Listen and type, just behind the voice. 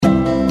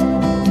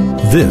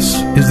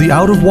This is the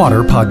Out of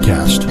Water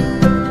Podcast.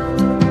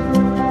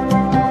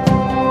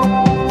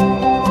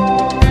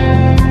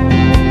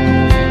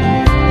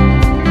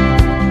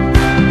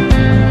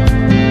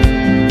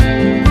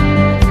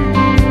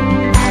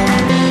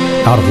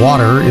 Out of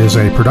Water is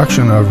a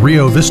production of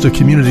Rio Vista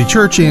Community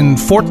Church in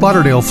Fort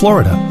Lauderdale,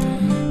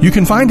 Florida. You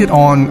can find it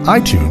on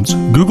iTunes,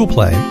 Google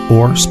Play,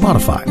 or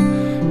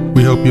Spotify.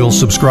 We hope you'll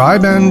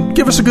subscribe and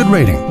give us a good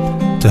rating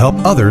to help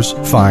others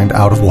find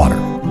Out of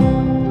Water.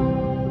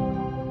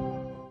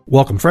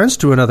 Welcome, friends,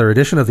 to another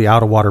edition of the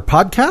Out of Water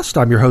Podcast.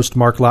 I'm your host,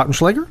 Mark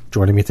Lautenschlager.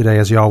 Joining me today,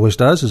 as he always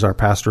does, is our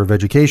pastor of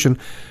education,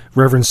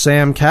 Reverend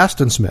Sam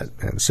Castensmith.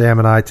 And Sam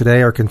and I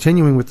today are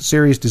continuing with the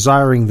series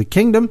Desiring the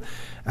Kingdom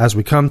as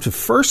we come to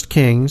 1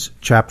 Kings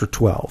chapter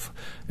 12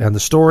 and the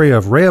story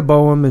of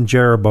Rehoboam and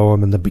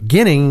Jeroboam and the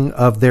beginning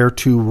of their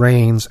two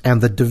reigns and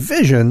the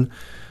division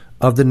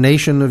of the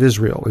nation of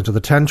Israel into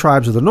the 10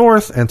 tribes of the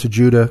north and to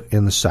Judah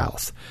in the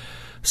south.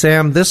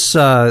 Sam, this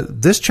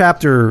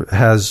chapter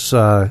has...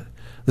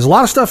 There's a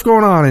lot of stuff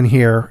going on in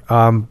here,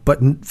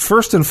 but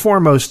first and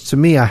foremost, to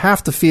me, I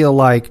have to feel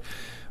like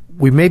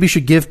we maybe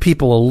should give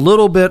people a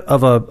little bit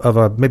of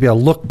a maybe a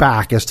look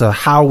back as to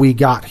how we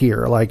got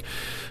here. Like,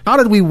 how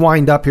did we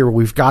wind up here where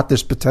we've got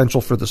this potential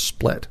for the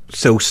split?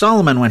 So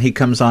Solomon, when he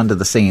comes onto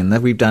the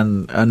scene, we've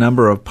done a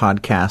number of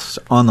podcasts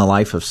on the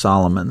life of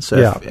Solomon.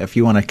 So if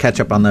you want to catch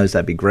up on those,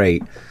 that'd be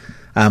great.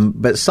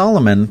 But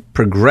Solomon,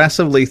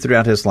 progressively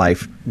throughout his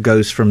life,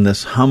 goes from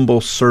this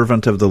humble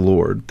servant of the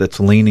Lord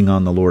that's leaning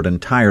on the Lord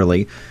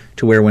entirely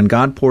to where when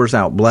God pours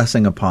out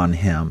blessing upon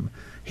him,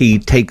 he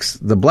takes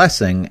the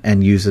blessing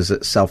and uses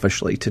it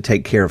selfishly to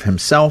take care of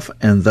himself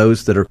and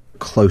those that are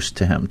close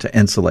to him, to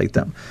insulate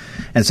them.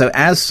 And so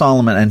as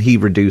Solomon, and he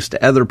reduced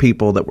other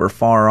people that were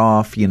far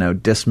off,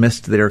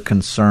 dismissed their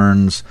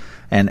concerns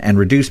and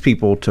reduced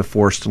people to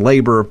forced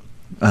labor.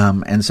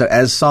 And so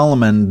as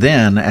Solomon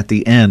then, at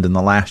the end, in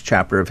the last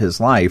chapter of his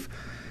life,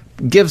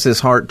 gives his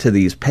heart to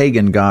these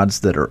pagan gods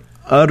that are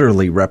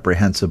utterly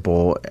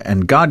reprehensible,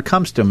 and God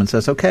comes to him and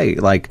says, okay,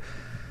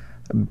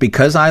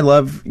 because I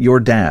love your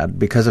dad,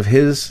 because of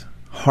his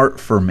heart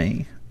for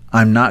me,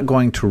 I'm not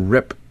going to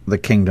rip the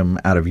kingdom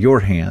out of your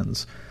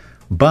hands,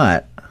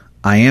 but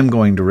I am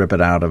going to rip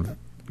it out of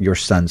your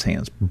son's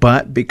hands.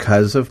 But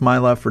because of my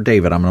love for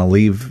David, I'm going to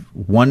leave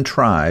one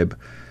tribe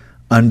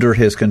under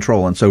his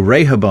control. And so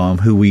Rehoboam,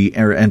 who we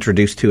are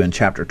introduced to in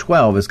chapter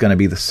 12, is going to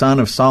be the son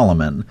of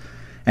Solomon.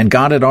 And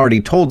God had already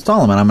told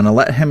Solomon, I'm going to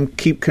let him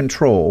keep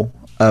control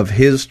of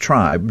his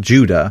tribe,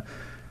 Judah,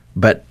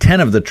 but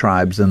 10 of the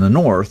tribes in the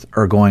north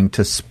are going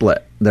to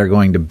split. They're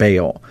going to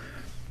bail.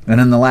 And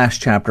in the last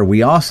chapter,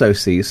 we also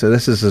see, so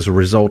this is as a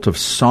result of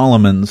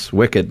Solomon's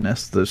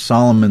wickedness,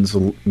 Solomon's,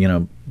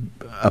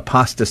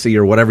 apostasy,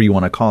 or whatever you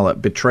want to call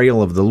it,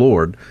 betrayal of the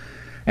Lord.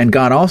 And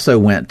God also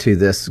went to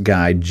this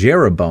guy,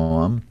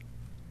 Jeroboam,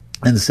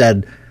 and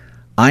said,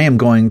 I am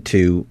going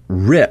to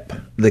rip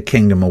the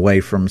kingdom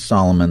away from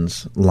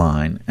Solomon's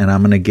line, and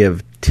I'm going to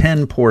give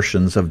 10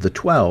 portions of the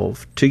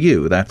 12 to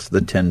you. That's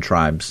the 10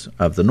 tribes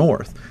of the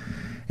north.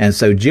 And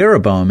so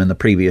Jeroboam in the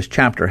previous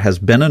chapter has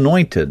been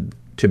anointed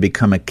to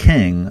become a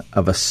king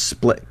of a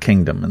split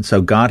kingdom. And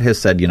so God has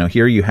said,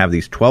 here you have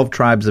these 12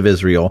 tribes of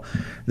Israel.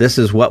 This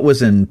is what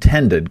was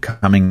intended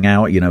coming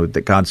out,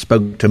 that God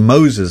spoke to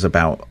Moses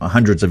about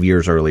hundreds of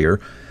years earlier.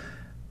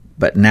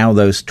 But now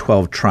those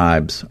 12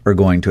 tribes are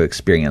going to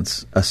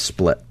experience a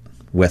split,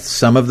 with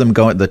some of them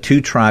going, the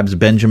 2 tribes,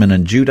 Benjamin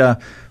and Judah,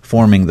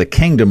 forming the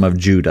kingdom of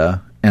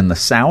Judah in the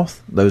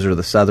south. Those are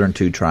the southern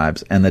 2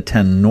 tribes, and the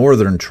 10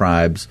 northern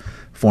tribes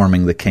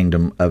forming the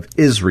kingdom of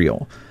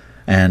Israel.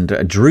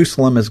 And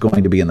Jerusalem is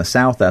going to be in the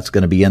south. That's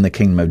going to be in the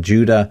kingdom of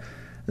Judah.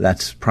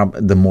 That's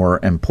probably the more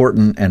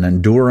important and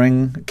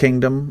enduring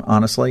kingdom,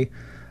 honestly,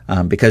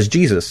 because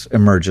Jesus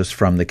emerges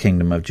from the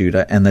kingdom of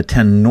Judah. And the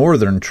 10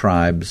 northern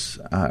tribes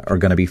are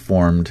going to be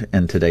formed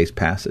in today's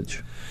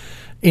passage.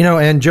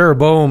 And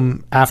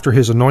Jeroboam, after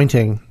his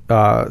anointing,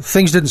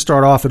 things didn't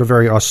start off in a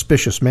very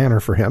auspicious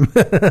manner for him.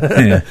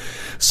 Yeah.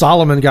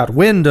 Solomon got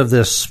wind of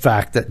this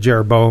fact that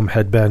Jeroboam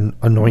had been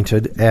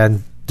anointed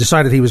and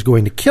decided he was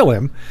going to kill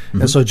him.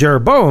 Mm-hmm. And so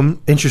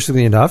Jeroboam,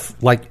 interestingly enough,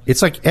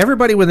 it's like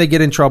everybody when they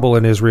get in trouble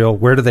in Israel,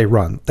 where do they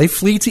run? They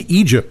flee to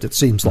Egypt, it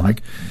seems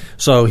like.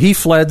 So he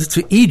fled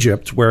to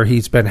Egypt, where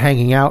he's been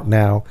hanging out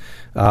now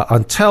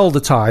until the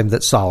time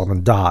that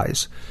Solomon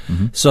dies.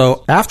 Mm-hmm.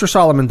 So after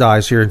Solomon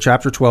dies here in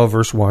chapter 12,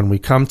 verse 1, we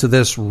come to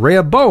this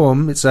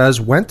Rehoboam, it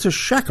says, went to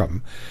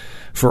Shechem,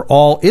 for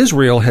all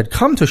Israel had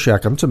come to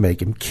Shechem to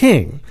make him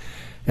king.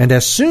 And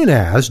as soon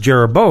as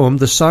Jeroboam,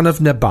 the son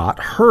of Nebat,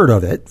 heard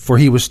of it, for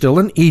he was still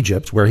in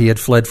Egypt, where he had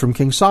fled from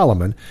King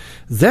Solomon,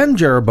 then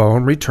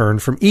Jeroboam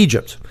returned from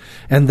Egypt.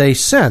 And they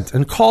sent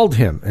and called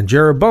him, and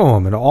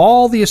Jeroboam and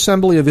all the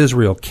assembly of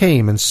Israel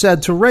came and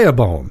said to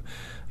Rehoboam,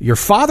 Your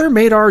father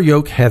made our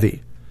yoke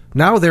heavy.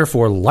 Now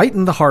therefore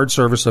lighten the hard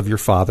service of your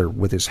father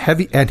with his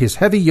heavy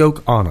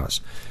yoke on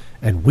us,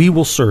 and we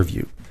will serve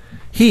you.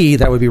 He,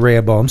 that would be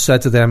Rehoboam,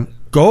 said to them,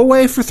 Go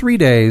away for 3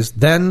 days,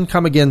 then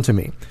come again to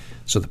me.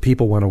 So the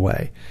people went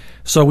away.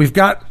 So we've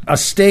got a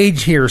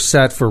stage here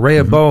set for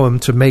Rehoboam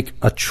to make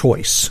a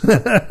choice.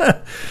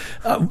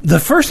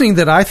 The first thing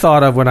that I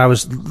thought of when I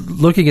was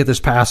looking at this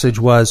passage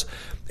was,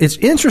 it's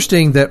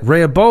interesting that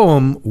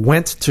Rehoboam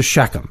went to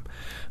Shechem.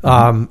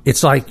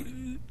 It's like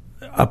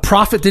a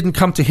prophet didn't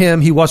come to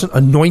him. He wasn't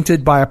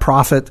anointed by a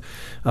prophet.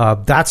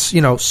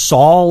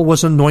 Saul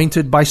was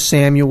anointed by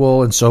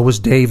Samuel, and so was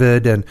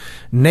David, and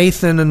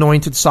Nathan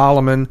anointed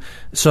Solomon.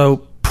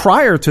 So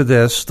prior to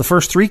this, the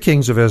first 3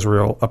 kings of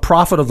Israel, a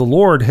prophet of the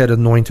Lord had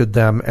anointed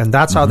them, and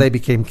that's how they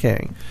became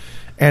king.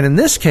 And in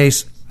this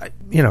case,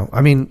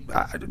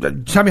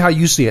 tell me how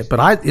you see it,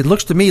 but it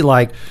looks to me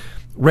like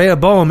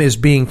Rehoboam is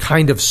being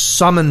kind of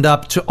summoned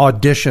up to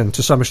audition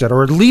to some extent,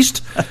 or at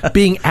least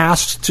being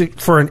asked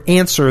for an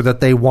answer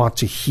that they want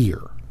to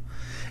hear.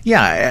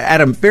 Yeah,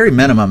 at a very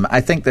minimum, I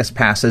think this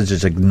passage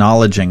is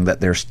acknowledging that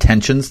there's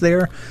tensions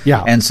there.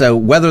 Yeah. And so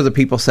whether the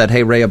people said,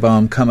 hey,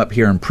 Rehoboam, come up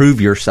here and prove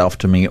yourself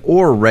to me,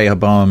 or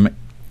Rehoboam,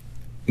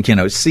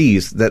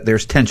 sees that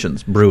there's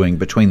tensions brewing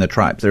between the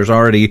tribes. There's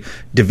already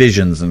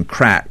divisions and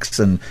cracks,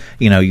 and,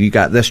 you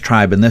got this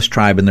tribe, and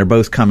they're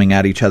both coming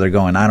at each other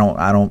going, I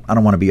don't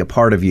want to be a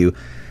part of you.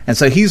 And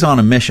so he's on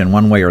a mission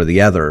one way or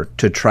the other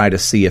to try to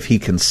see if he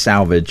can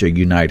salvage a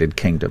united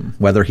kingdom,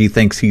 whether he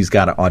thinks he's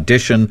got to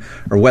audition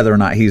or whether or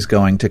not he's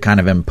going to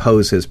kind of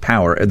impose his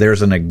power.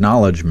 There's an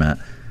acknowledgement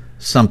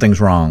something's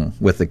wrong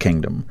with the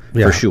kingdom,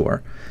 for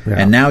sure. Yeah.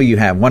 And now you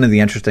have, one of the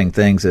interesting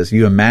things is,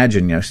 you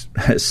imagine,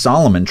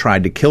 Solomon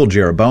tried to kill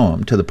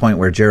Jeroboam to the point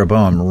where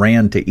Jeroboam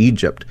ran to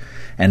Egypt.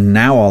 And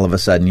now all of a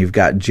sudden you've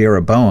got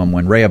Jeroboam,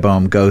 when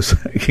Rehoboam goes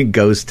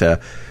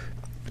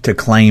to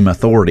claim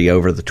authority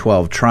over the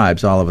 12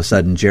 tribes, all of a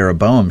sudden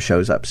Jeroboam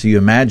shows up. So you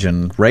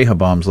imagine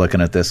Rehoboam's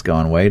looking at this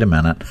going, wait a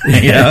minute,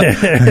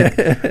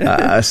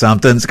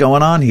 something's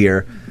going on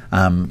here.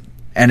 And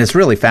it's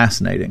really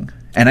fascinating.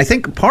 And I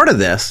think part of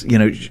this,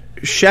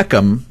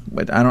 Shechem,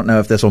 I don't know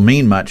if this will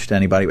mean much to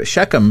anybody, but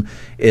Shechem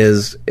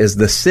is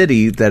the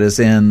city that is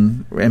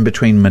in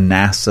between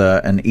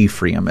Manasseh and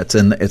Ephraim.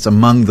 It's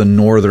among the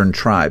northern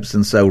tribes.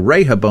 And so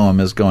Rehoboam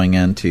is going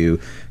into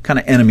kind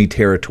of enemy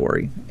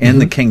territory in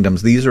the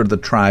kingdoms. These are the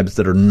tribes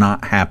that are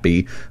not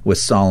happy with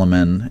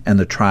Solomon and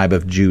the tribe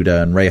of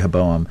Judah and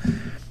Rehoboam.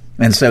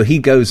 And so he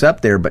goes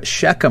up there, but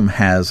Shechem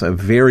has a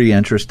very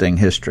interesting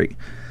history.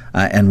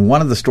 And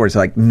one of the stories,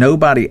 like,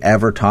 nobody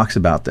ever talks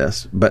about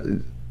this, but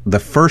the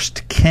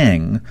first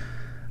king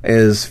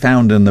is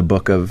found in the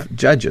book of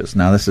Judges.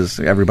 Now,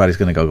 everybody's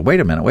going to go, wait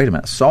a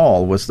minute.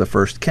 Saul was the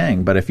first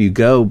king. But if you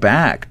go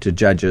back to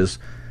Judges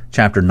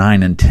chapter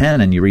 9 and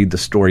 10 and you read the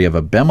story of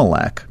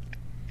Abimelech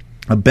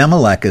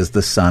is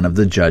the son of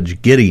the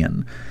judge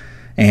Gideon.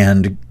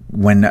 And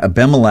when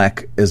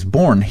Abimelech is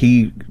born,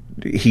 he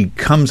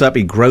comes up,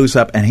 he grows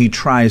up, and he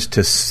tries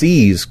to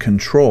seize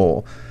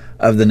control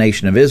of the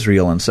nation of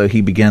Israel. And so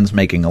he begins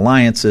making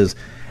alliances,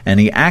 and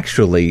he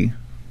actually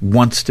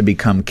wants to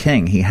become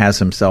king. He has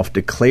himself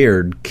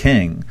declared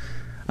king.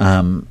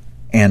 And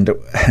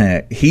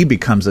he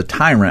becomes a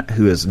tyrant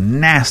who is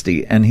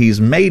nasty, and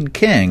he's made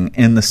king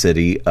in the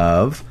city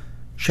of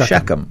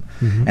Shechem.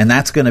 And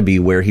that's going to be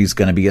where he's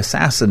going to be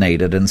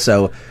assassinated. And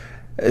so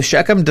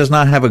Shechem does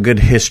not have a good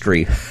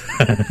history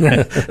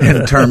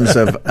in terms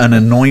of an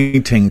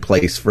anointing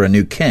place for a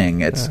new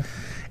king.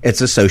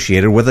 It's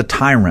associated with a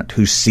tyrant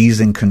who's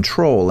seizing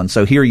control. And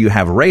so here you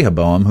have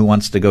Rehoboam, who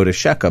wants to go to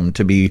Shechem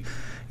to be,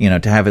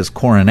 to have his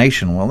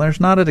coronation. Well, there's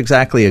not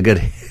exactly a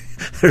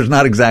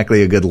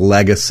good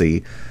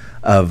legacy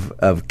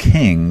of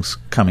kings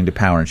coming to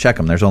power in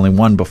Shechem. There's only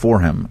one before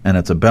him, and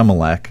it's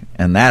Abimelech,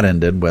 and that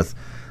ended with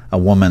a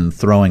woman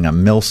throwing a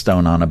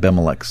millstone on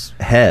Abimelech's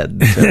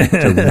head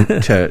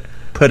to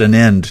put an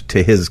end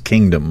to his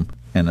kingdom,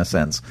 in a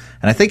sense.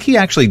 And I think he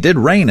actually did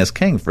reign as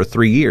king for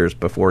 3 years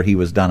before he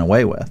was done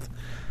away with.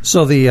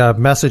 So the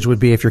message would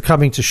be, if you're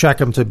coming to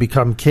Shechem to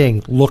become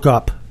king, look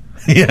up.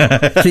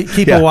 Yeah.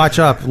 Keep a watch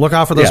up. Look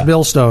out for those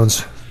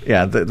millstones.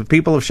 Yeah, the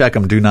people of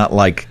Shechem do not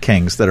like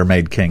kings that are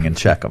made king in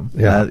Shechem.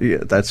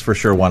 That's for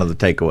sure one of the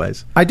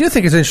takeaways. I do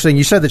think it's interesting.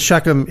 You said that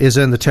Shechem is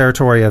in the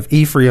territory of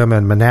Ephraim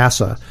and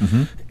Manasseh.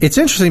 It's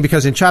interesting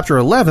because in chapter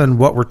 11,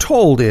 what we're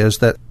told is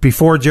that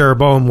before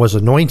Jeroboam was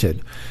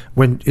anointed,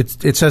 when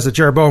it says that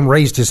Jeroboam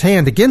raised his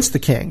hand against the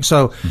king.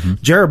 So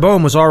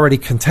Jeroboam was already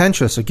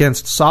contentious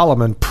against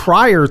Solomon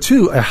prior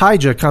to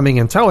Ahijah coming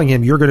and telling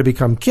him, you're going to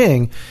become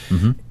king.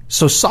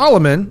 So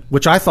Solomon,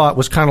 which I thought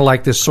was kind of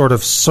like this sort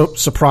of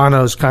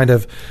Sopranos kind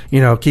of,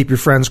 keep your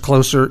friends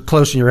close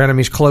and your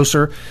enemies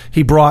closer.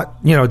 He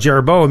brought,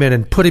 Jeroboam in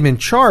and put him in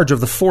charge of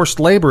the forced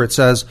labor, it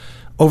says,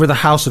 over the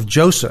house of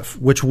Joseph,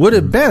 which would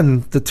have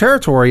been the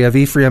territory of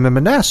Ephraim and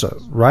Manasseh,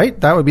 right?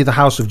 That would be the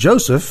house of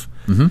Joseph.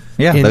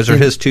 Yeah, those are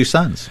his two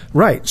sons.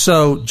 Right.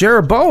 So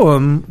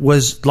Jeroboam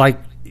was like,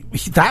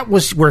 that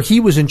was where he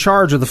was in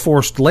charge of the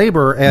forced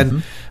labor.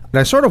 And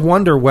I sort of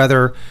wonder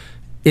whether,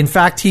 in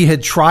fact, he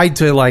had tried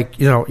to,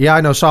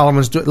 I know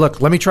Solomon's doing,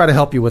 look, let me try to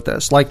help you with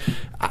this. Like,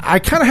 I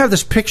kind of have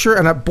this picture,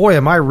 and boy,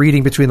 am I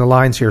reading between the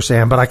lines here,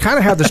 Sam, but I kind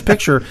of have this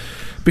picture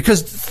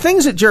because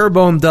things that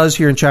Jeroboam does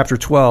here in chapter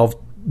 12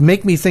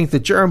 make me think that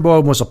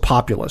Jeroboam was a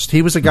populist.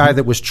 He was a guy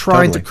that was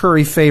trying to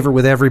curry favor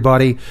with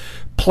everybody,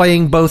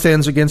 playing both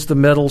ends against the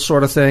middle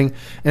sort of thing.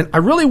 And I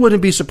really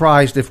wouldn't be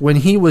surprised if when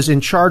he was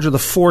in charge of the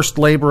forced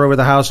labor over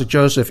the house of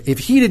Joseph, if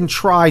he didn't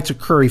try to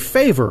curry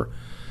favor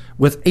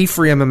with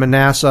Ephraim and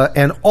Manasseh,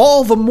 and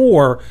all the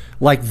more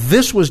like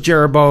this was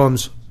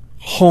Jeroboam's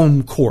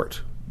home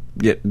court.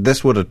 Yeah,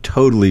 this would have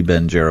totally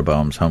been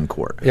Jeroboam's home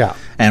court. Yeah.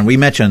 And we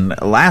mentioned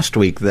last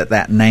week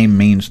that name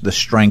means the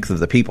strength of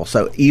the people.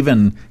 So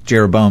even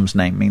Jeroboam's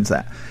name means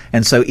that.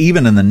 And so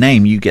even in the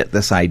name, you get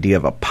this idea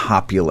of a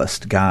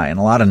populist guy. And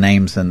a lot of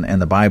names in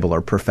the Bible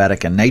are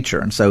prophetic in nature.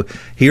 And so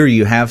here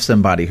you have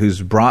somebody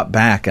who's brought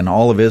back, and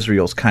all of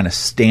Israel's kind of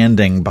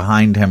standing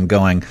behind him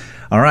going,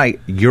 all right,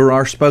 you're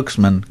our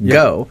spokesman,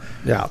 go.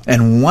 Yeah.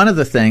 And one of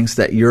the things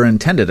that you're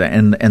intended,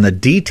 and the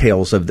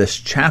details of this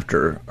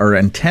chapter are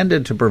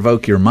intended to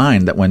provoke your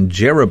mind, that when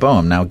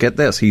Jeroboam, now get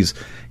this, he's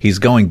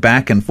going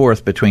back and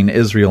forth between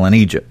Israel and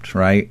Egypt,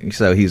 right?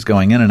 So he's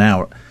going in and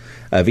out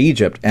of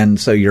Egypt, and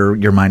so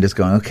your mind is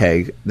going,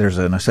 okay, there's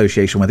an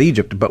association with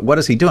Egypt, but what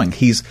is he doing?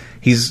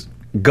 He's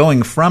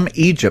going from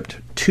Egypt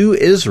to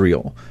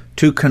Israel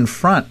to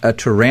confront a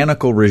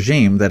tyrannical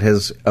regime that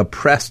has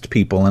oppressed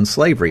people in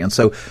slavery. And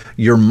so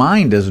your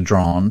mind is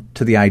drawn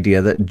to the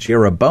idea that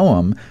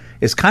Jeroboam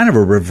is kind of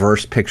a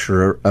reverse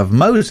picture of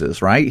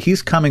Moses, right?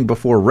 He's coming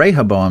before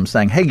Rehoboam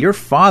saying, hey, your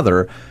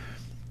father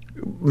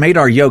made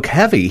our yoke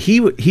heavy.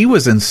 He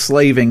was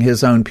enslaving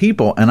his own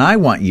people, and I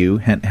want you,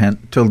 hint,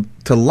 hint,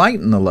 to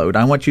lighten the load.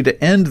 I want you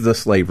to end the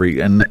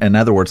slavery. And in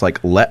other words,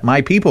 like, let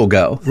my people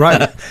go.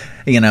 Right.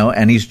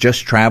 And he's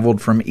just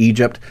traveled from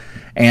Egypt.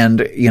 And,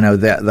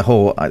 the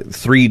whole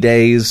 3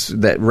 days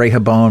that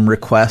Rehoboam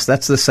requests,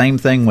 that's the same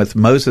thing with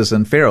Moses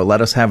and Pharaoh.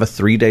 Let us have a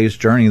 3 days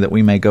journey that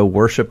we may go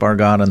worship our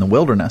God in the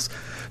wilderness.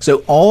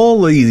 So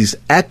all these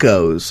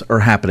echoes are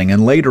happening.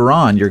 And later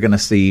on, you're going to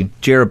see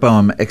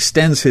Jeroboam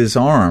extends his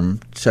arm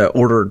to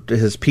order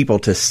his people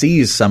to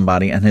seize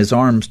somebody, and his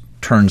arm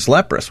turns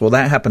leprous. Well,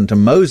 that happened to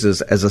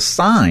Moses as a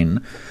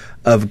sign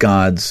of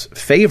God's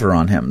favor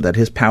on him, that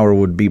his power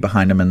would be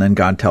behind him. And then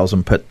God tells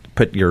him, put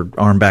your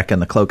arm back in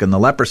the cloak, and the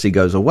leprosy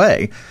goes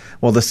away.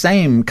 Well, the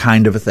same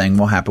kind of a thing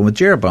will happen with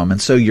Jeroboam.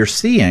 And so you're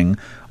seeing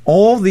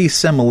all these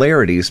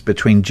similarities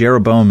between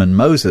Jeroboam and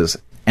Moses,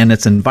 and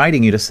it's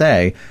inviting you to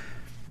say,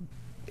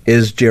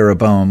 is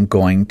Jeroboam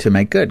going to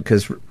make good?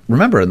 Because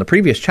remember, in the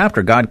previous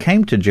chapter, God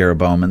came to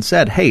Jeroboam and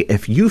said, hey,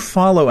 if you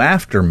follow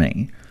after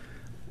me,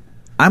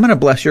 I'm going to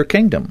bless your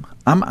kingdom.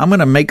 I'm going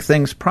to make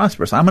things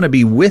prosperous. I'm going to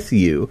be with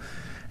you.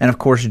 And, of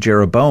course,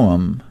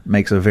 Jeroboam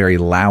makes a very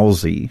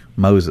lousy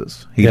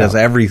Moses. He does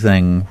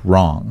everything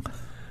wrong.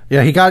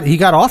 Yeah, he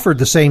got offered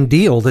the same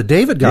deal that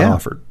David got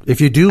offered.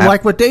 If you do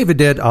like what David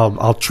did,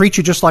 I'll treat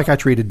you just like I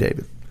treated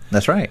David.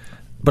 That's right.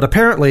 But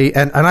apparently,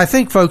 and I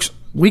think, folks,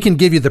 we can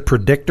give you the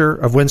predictor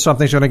of when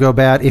something's going to go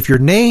bad. If your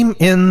name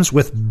ends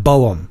with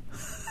Boam.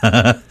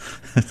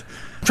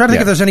 I'm trying to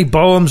think if there's any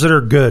Boams that are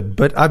good,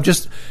 but I'm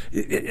just,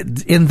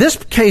 in this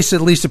case,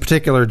 at least in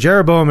particular,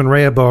 Jeroboam and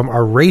Rehoboam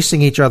are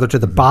racing each other to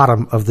the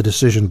bottom of the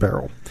decision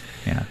barrel.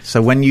 Yeah.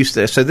 So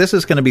so this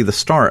is going to be the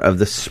start of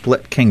the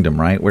split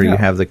kingdom, right? Where you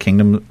have the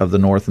kingdom of the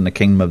north and the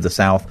kingdom of the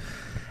south,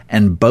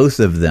 and both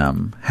of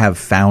them have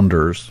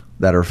founders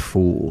that are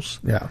fools.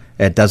 Yeah.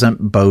 It doesn't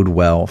bode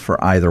well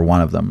for either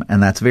one of them,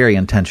 and that's very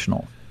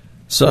intentional.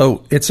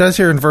 So it says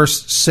here in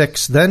verse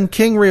 6, then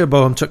King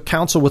Rehoboam took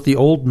counsel with the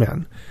old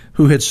men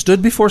who had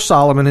stood before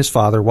Solomon his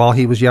father while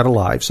he was yet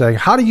alive, saying,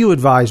 how do you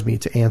advise me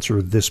to answer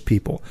this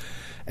people?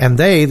 And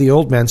they, the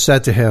old men,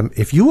 said to him,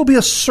 if you will be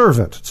a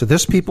servant to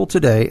this people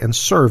today and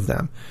serve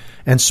them,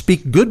 and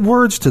speak good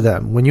words to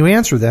them when you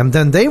answer them,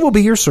 then they will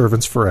be your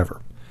servants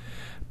forever.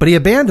 But he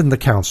abandoned the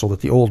counsel that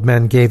the old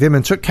men gave him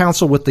and took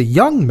counsel with the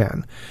young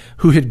men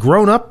who had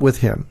grown up with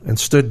him and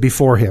stood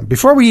before him.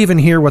 Before we even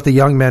hear what the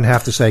young men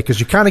have to say, because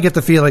you kind of get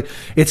the feeling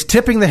it's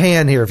tipping the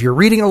hand here. If you're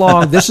reading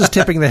along, this is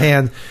tipping the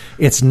hand.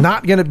 It's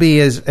not going to be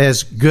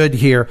as good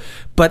here.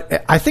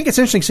 But I think it's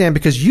interesting, Sam,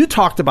 because you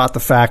talked about the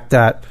fact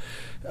that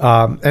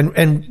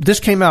and this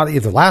came out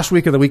either last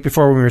week or the week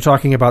before when we were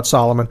talking about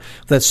Solomon,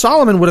 that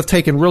Solomon would have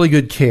taken really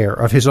good care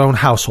of his own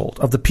household,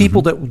 of the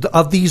people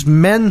of these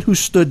men who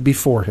stood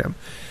before him.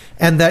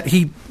 And that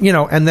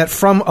and that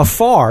from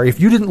afar, if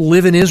you didn't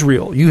live in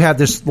Israel, you had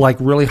this like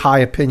really high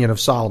opinion of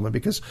Solomon,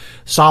 because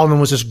Solomon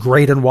was this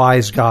great and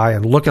wise guy,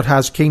 and look at how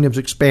his kingdom's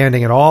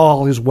expanding and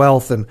all his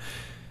wealth.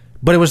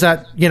 But it was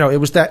that, it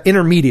was that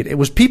intermediate. It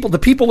was the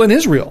people in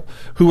Israel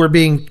who were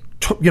being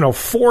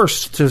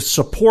forced to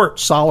support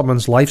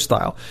Solomon's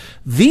lifestyle.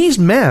 These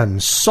men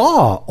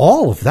saw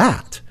all of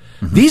that.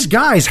 Mm-hmm. These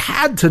guys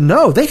had to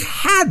know. They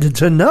had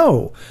to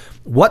know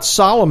what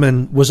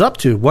Solomon was up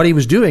to, what he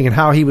was doing, and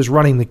how he was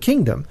running the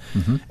kingdom.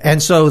 Mm-hmm.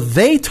 And so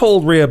they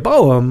told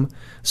Rehoboam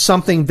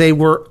something they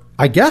were,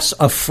 I guess,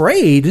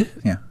 afraid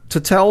to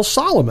tell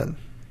Solomon.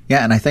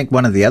 Yeah, and I think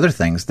one of the other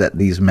things that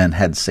these men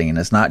had seen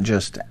is not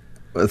just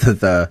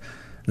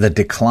the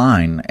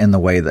decline in the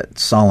way that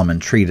Solomon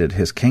treated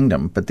his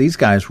kingdom, but these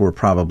guys were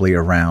probably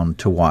around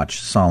to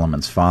watch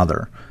Solomon's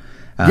father,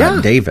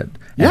 David.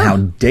 and how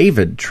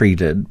David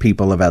treated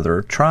people of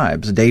other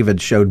tribes.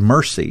 David showed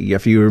mercy.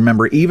 If you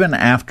remember, even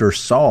after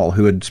Saul,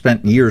 who had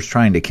spent years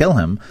trying to kill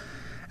him,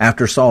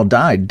 after Saul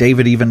died,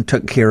 David even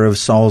took care of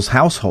Saul's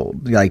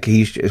household,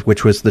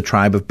 which was the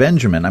tribe of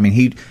Benjamin. I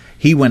mean,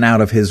 he went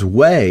out of his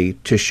way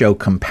to show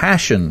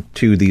compassion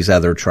to these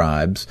other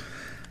tribes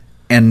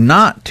and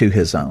not to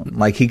his own.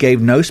 Like, he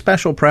gave no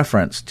special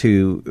preference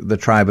to the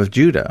tribe of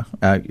Judah.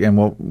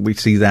 And we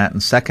see that in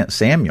 2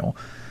 Samuel.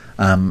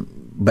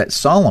 But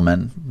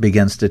Solomon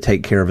begins to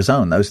take care of his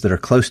own, those that are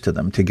close to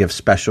them, to give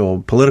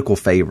special political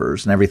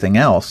favors and everything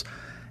else.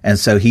 And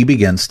so he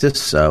begins to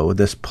sow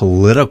this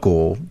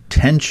political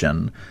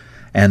tension.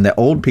 And the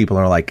old people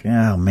are like,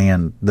 oh,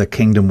 man, the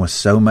kingdom was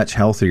so much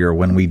healthier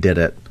when we did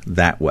it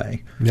that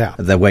way,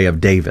 the way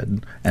of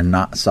David and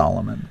not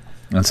Solomon.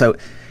 And so,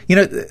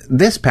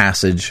 this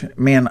passage,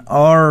 man,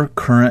 our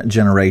current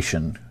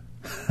generation,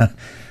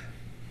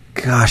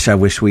 gosh, I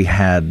wish we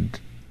had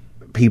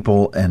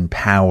people in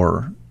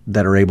power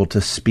that are able to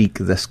speak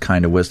this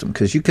kind of wisdom.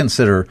 Because you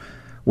consider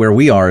where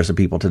we are as a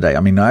people today. I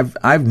mean,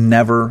 I've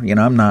never,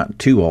 I'm not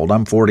too old.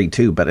 I'm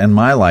 42, but in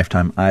my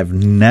lifetime, I've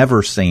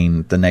never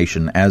seen the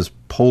nation as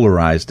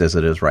polarized as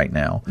it is right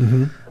now.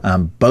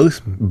 Mm-hmm.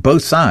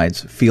 Both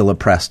sides feel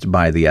oppressed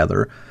by the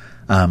other.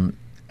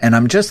 And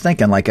I'm just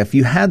thinking, like, if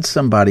you had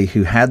somebody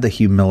who had the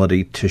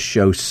humility to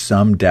show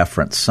some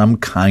deference, some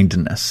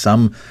kindness,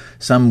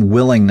 some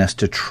willingness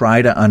to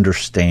try to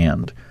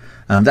understand.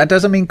 That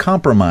doesn't mean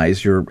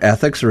compromise your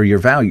ethics or your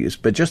values,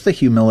 but just the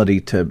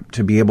humility to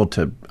be able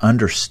to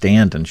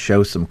understand and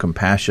show some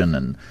compassion.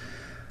 And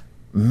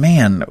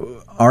man,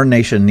 our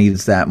nation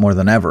needs that more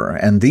than ever.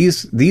 And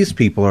these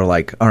people are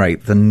like, all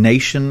right, the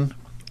nation,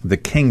 the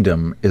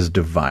kingdom is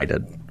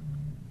divided,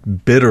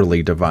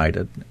 bitterly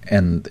divided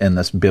in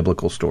this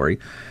biblical story.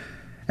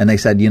 And they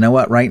said, you know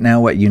what, right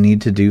now what you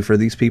need to do for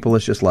these people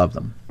is just love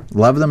them.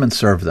 Love them and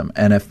serve them.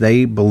 And if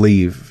they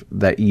believe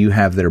that you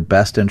have their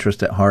best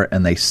interest at heart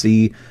and they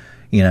see,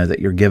 that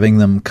you're giving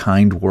them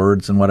kind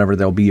words and whatever,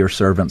 they'll be your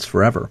servants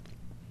forever.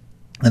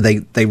 And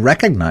they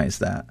recognize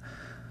that.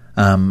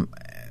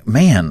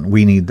 Man,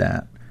 we need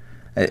that.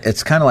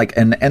 It's kind of like,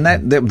 and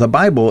that the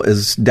Bible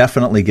is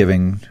definitely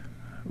giving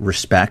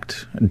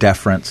respect,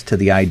 deference to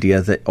the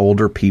idea that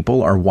older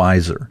people are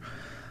wiser.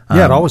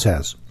 Yeah, it always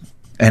has.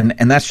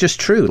 And that's just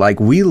true. Like,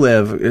 we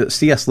live,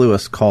 C.S.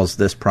 Lewis calls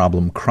this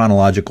problem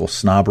chronological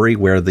snobbery,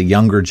 where the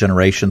younger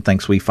generation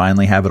thinks we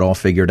finally have it all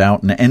figured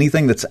out, and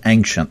anything that's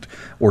ancient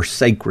or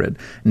sacred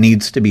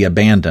needs to be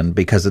abandoned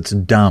because it's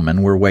dumb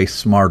and we're way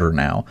smarter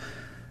now.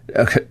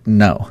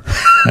 No.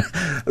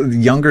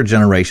 Younger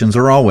generations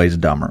are always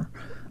dumber.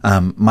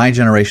 My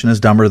generation is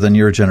dumber than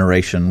your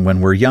generation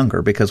when we're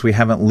younger because we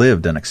haven't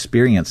lived and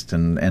experienced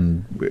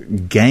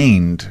and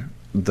gained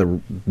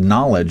the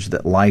knowledge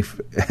that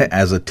life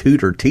as a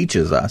tutor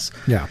teaches us.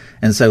 Yeah.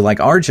 And so, like,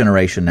 our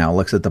generation now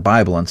looks at the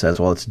Bible and says,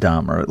 well, it's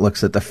dumb. Or it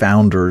looks at the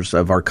founders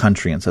of our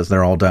country and says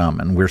they're all dumb.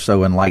 And we're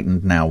so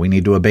enlightened now. We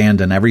need to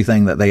abandon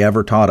everything that they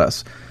ever taught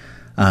us.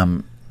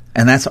 And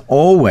that's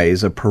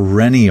always a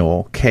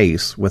perennial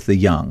case with the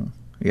young.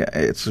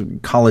 Yeah,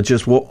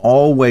 colleges will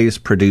always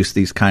produce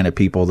these kind of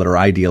people that are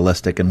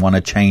idealistic and want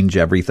to change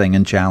everything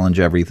and challenge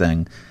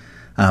everything.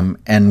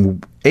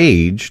 And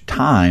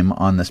time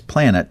on this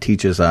planet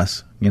teaches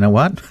us, you know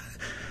what?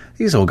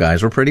 These old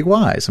guys were pretty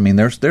wise. I mean,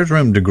 there's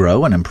room to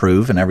grow and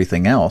improve and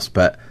everything else,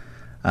 but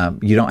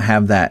you don't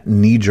have that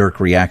knee-jerk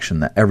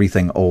reaction that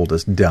everything old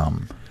is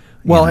dumb.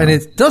 Well, and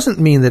it doesn't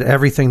mean that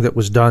everything that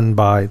was done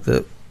by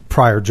the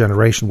prior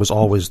generation was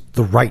always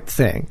the right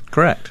thing.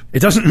 Correct. It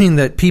doesn't mean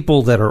that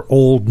people that are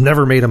old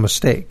never made a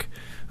mistake.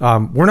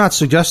 We're not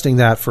suggesting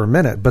that for a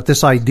minute, but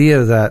this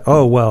idea that,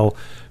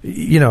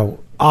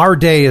 our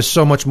day is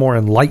so much more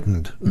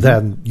enlightened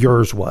than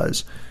yours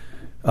was.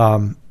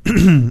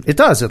 It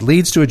does. It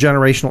leads to a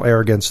generational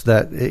arrogance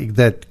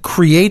that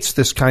creates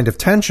this kind of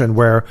tension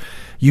where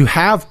you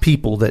have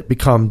people that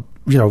become,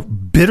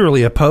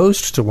 bitterly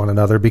opposed to one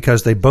another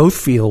because they both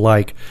feel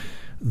like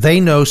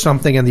they know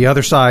something and the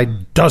other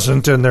side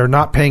doesn't, and they're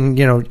not paying,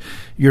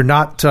 you're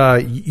not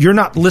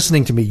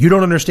listening to me. You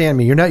don't understand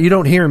me. You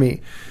don't hear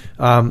me.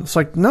 It's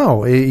like,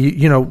 no,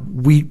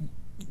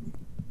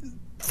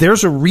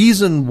 there's a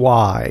reason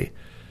why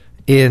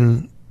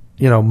in,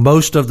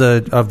 most of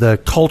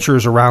the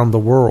cultures around the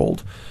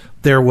world,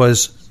 there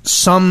was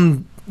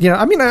some,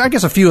 I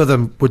guess a few of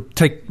them would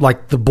take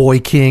like the boy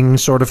king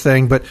sort of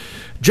thing, but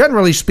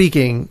generally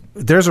speaking,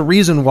 there's a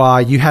reason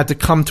why you had to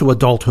come to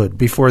adulthood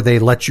before they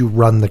let you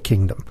run the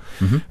kingdom.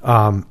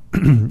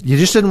 Mm-hmm. You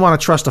just didn't want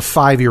to trust a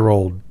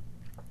 5-year-old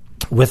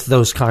with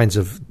those kinds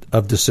of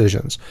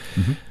decisions.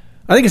 Mm-hmm.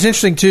 I think it's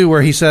interesting, too,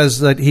 where he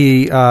says that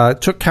he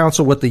took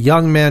counsel with the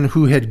young men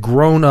who had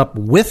grown up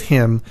with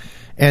him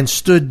and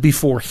stood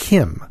before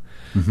him.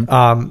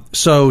 Mm-hmm.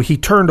 So he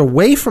turned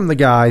away from the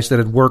guys that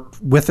had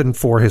worked with and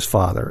for his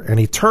father, and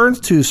he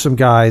turned to some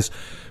guys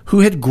who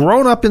had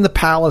grown up in the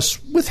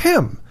palace with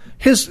him.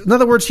 in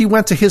other words, he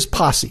went to his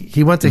posse.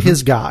 He went to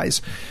his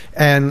guys.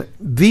 And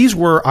these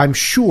were, I'm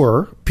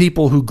sure,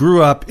 people who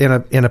grew up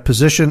in a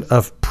position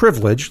of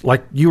privilege.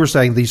 Like you were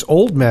saying, these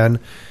old men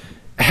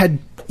had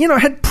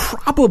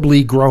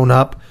probably grown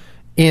up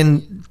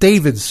in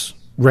David's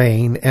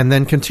reign and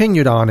then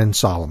continued on in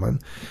Solomon.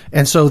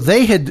 And so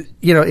they had,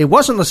 it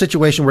wasn't a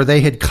situation where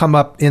they had come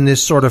up in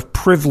this sort of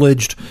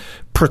privileged,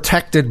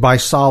 protected by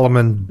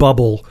Solomon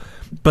bubble.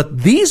 But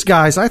these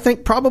guys, I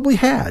think, probably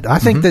had. I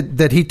think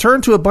that he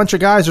turned to a bunch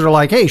of guys that are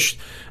like, hey,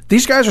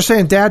 these guys are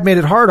saying Dad made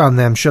it hard on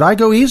them. Should I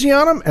go easy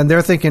on them? And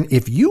they're thinking,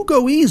 if you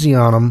go easy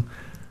on them,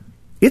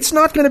 it's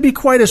not going to be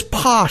quite as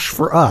posh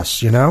for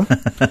us,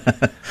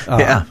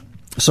 Yeah.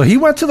 So he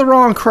went to the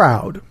wrong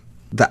crowd.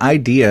 The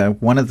idea,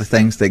 one of the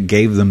things that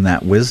gave them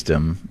that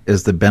wisdom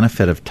is the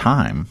benefit of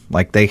time.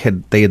 Like they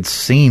had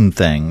seen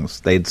things.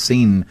 They'd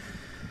seen,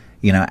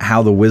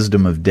 how the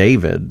wisdom of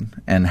David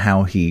and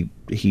how he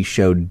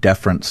showed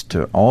deference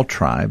to all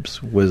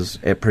tribes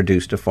it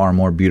produced a far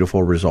more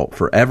beautiful result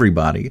for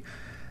everybody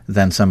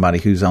than somebody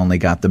who's only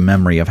got the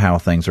memory of how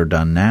things are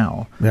done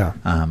now. Yeah.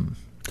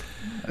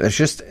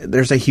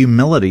 There's a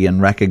humility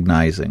in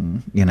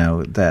recognizing,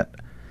 that,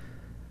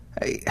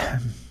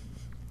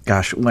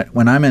 gosh,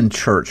 when I'm in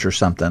church or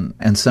something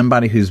and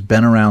somebody who's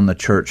been around the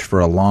church for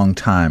a long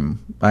time,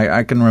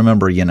 I can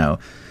remember,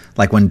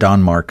 like when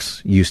Don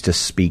Marks used to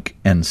speak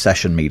in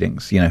session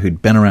meetings,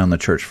 who'd been around the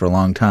church for a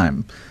long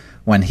time.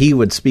 When he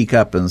would speak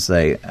up and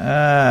say,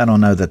 I don't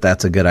know that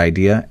that's a good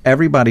idea,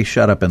 everybody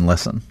shut up and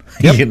listen.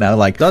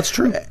 Yep. That's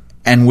true.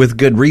 And with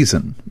good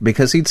reason,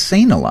 because he'd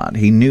seen a lot.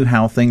 He knew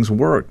how things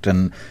worked.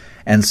 And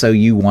so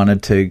you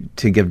wanted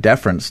to give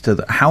deference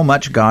to how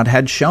much God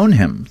had shown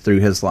him through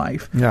his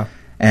life. Yeah.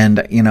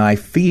 And, I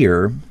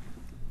fear,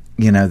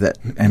 that,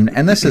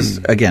 and this is,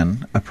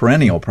 again, a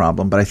perennial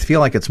problem, but I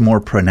feel like it's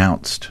more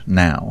pronounced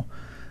now.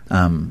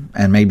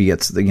 And maybe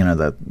it's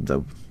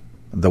the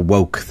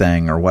woke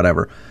thing or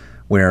whatever,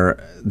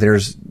 where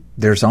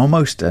there's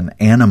almost an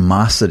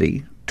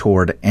animosity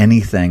toward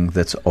anything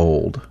that's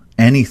old,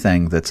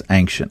 anything that's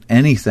ancient,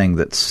 anything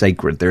that's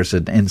sacred. There's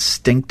an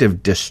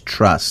instinctive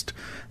distrust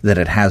that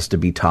it has to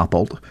be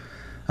toppled.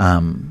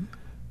 And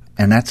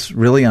that's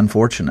really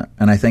unfortunate.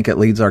 And I think it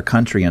leads our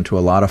country into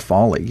a lot of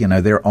folly.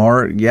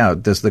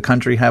 Does the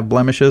country have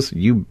blemishes?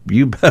 You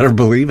better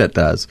believe it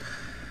does.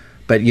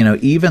 But,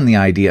 even the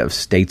idea of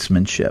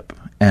statesmanship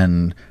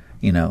and,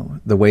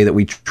 the way that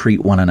we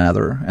treat one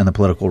another in the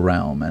political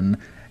realm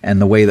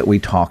and the way that we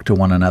talk to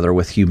one another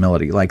with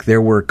humility. Like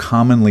there were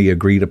commonly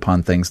agreed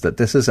upon things that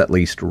this is at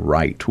least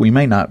right. We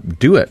may not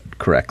do it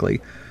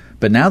correctly,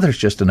 but now there's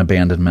just an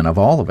abandonment of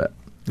all of it.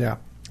 Yeah.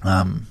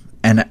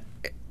 And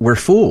we're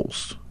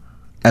fools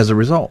as a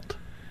result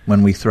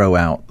when we throw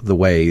out the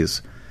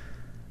ways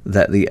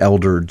that the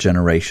elder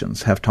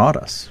generations have taught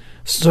us.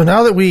 So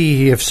now that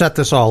we have set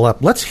this all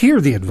up, let's hear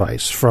the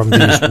advice from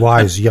these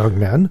wise young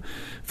men.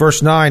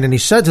 Verse 9, and he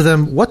said to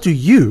them, what do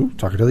you,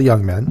 talking to the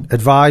young men,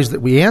 advise that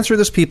we answer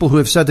this people who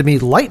have said to me,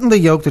 lighten the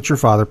yoke that your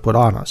father put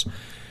on us?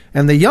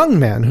 And the young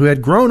men who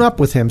had grown up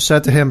with him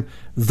said to him,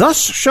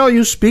 thus shall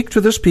you speak to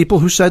this people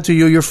who said to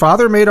you, your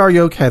father made our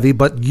yoke heavy,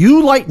 but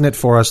you lighten it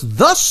for us.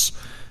 Thus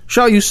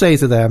shall you say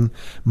to them,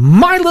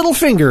 my little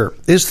finger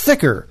is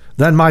thicker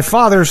than my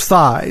father's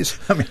thighs.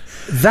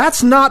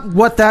 That's not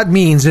what that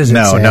means, is it,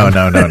 Sam? No.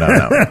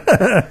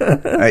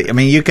 I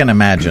mean, you can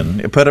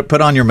imagine.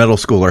 Put on your middle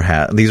schooler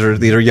hat. These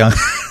are young.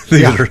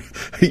 Are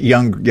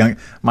young.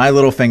 My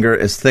little finger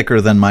is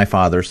thicker than my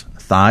father's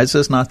thighs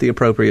is not the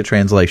appropriate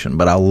translation,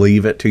 but I'll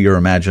leave it to your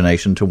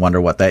imagination to wonder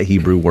what that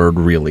Hebrew word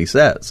really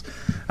says.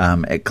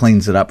 It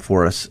cleans it up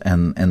for us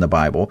in the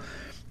Bible.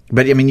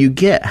 But, I mean, you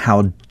get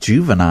how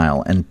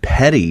juvenile and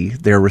petty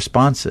their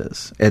response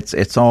is.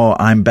 It's all,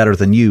 I'm better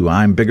than you,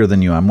 I'm bigger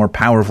than you, I'm more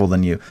powerful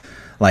than you.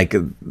 Like,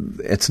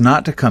 it's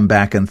not to come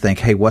back and think,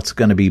 hey, what's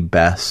going to be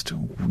best?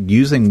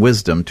 Using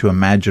wisdom to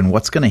imagine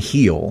what's going to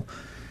heal.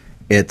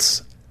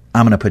 It's,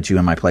 I'm going to put you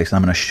in my place, and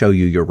I'm going to show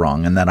you you're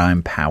wrong and that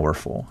I'm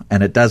powerful.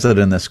 And it does it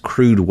in this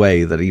crude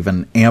way that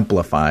even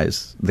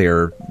amplifies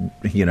their,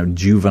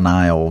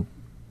 juvenile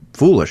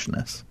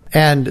foolishness.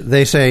 And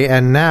they say,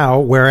 and now,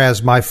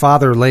 whereas my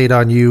father laid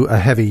on you a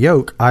heavy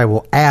yoke, I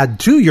will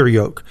add to your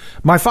yoke.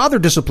 My father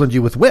disciplined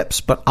you with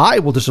whips, but I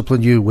will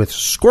discipline you with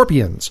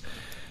scorpions.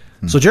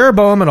 So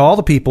Jeroboam and all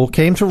the people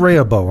came to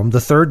Rehoboam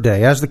the third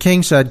day, as the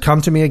king said,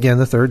 come to me again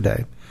the third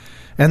day.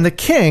 And the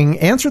king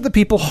answered the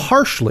people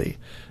harshly,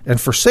 and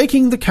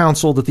forsaking the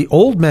counsel that the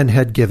old men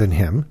had given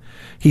him,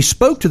 he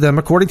spoke to them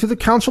according to the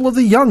counsel of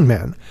the young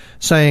men,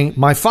 saying,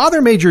 my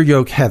father made your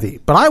yoke heavy,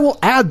 but I will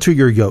add to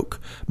your yoke.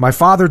 My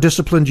father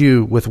disciplined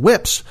you with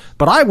whips,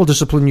 but I will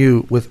discipline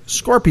you with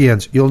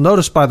scorpions. You'll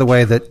notice, by the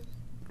way, that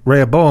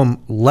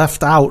Rehoboam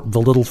left out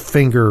the little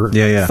finger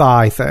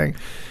thigh thing.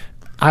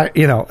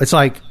 It's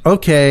like,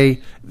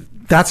 okay,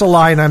 that's a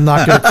line I'm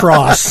not going to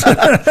cross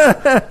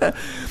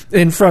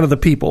in front of the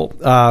people.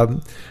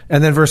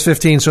 And then verse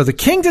 15, so the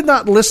king did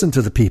not listen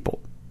to the people.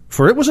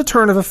 For it was a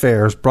turn of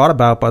affairs brought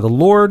about by the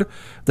Lord,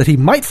 that he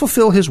might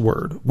fulfill his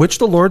word, which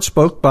the Lord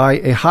spoke by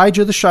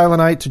Ahijah the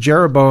Shilonite to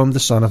Jeroboam the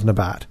son of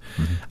Nebat.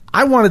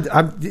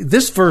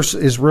 This verse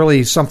is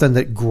really something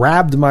that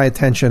grabbed my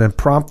attention and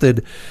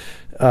prompted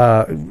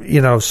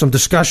some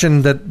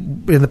discussion that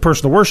in the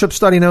personal worship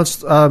study notes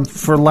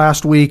for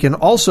last week, and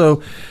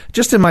also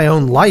just in my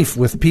own life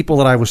with people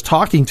that I was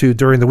talking to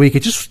during the week.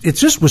 It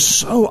just was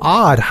so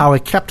odd how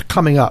it kept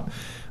coming up.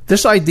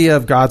 This idea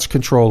of God's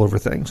control over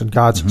things and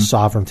God's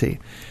sovereignty.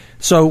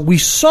 So we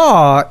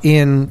saw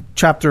in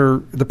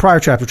the prior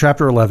chapter,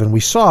 chapter 11, we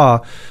saw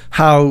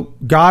how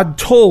God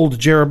told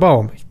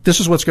Jeroboam,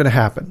 this is what's going to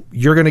happen.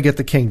 You're going to get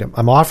the kingdom.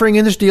 I'm offering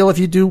in this deal. If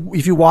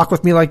you walk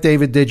with me like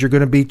David did, you're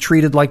going to be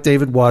treated like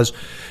David was.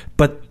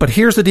 But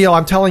here's the deal.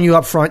 I'm telling you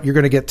up front, you're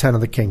going to get 10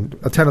 of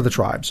the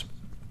tribes.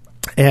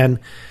 And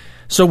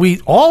so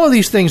all of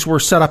these things were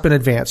set up in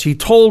advance. He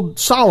told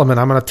Solomon,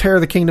 I'm going to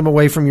tear the kingdom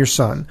away from your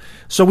son.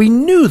 So we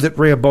knew that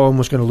Rehoboam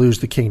was going to lose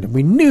the kingdom.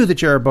 We knew that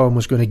Jeroboam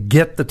was going to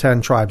get the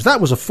 10 tribes.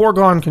 That was a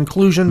foregone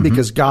conclusion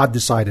because God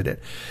decided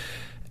it.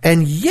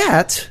 And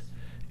yet,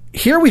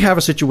 here we have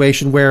a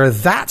situation where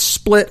that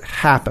split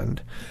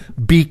happened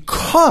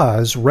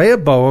because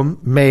Rehoboam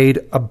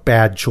made a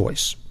bad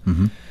choice.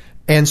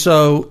 And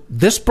so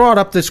this brought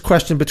up this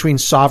question between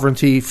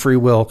sovereignty, free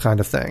will kind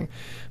of thing.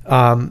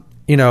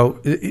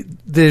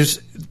 There's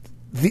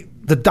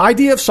the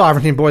idea of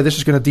sovereignty, and boy, this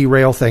is going to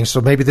derail things, so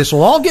maybe this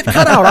will all get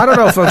cut out. I don't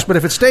know, folks, but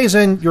if it stays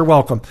in, you're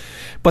welcome.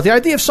 But the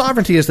idea of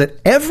sovereignty is that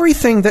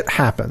everything that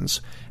happens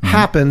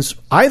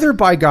either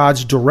by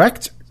God's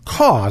direct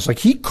cause, like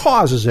he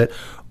causes it,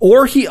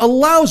 or he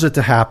allows it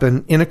to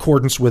happen in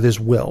accordance with his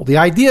will. The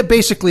idea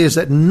basically is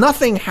that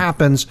nothing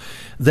happens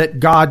that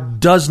God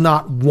does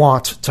not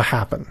want to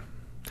happen.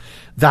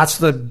 That's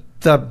the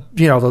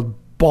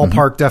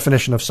ballpark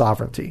definition of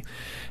sovereignty.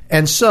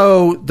 And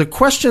so the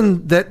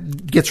question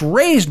that gets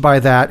raised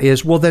by that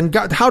is, well, then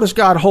God, how does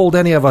God hold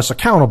any of us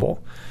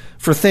accountable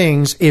for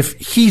things if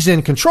he's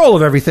in control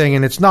of everything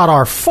and it's not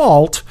our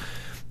fault?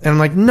 And I'm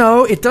like,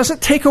 no, it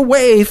doesn't take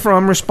away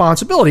from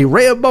responsibility.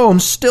 Rehoboam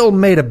still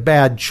made a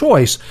bad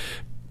choice,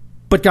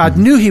 but God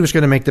knew he was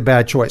going to make the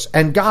bad choice.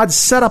 And God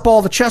set up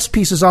all the chess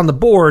pieces on the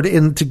board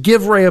to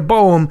give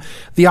Rehoboam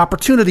the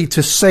opportunity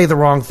to say the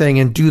wrong thing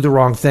and do the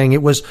wrong thing.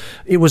 It was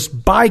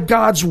by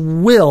God's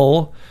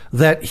will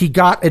that he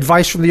got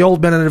advice from the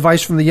old men and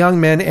advice from the young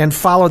men and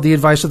followed the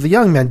advice of the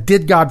young men.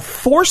 Did God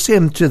force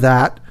him to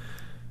that?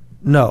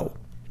 No.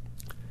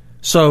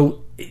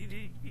 So,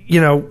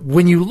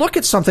 when you look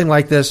at something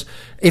like this,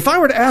 if I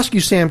were to ask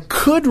you, Sam,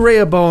 could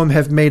Rehoboam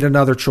have made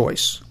another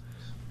choice?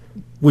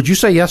 Would you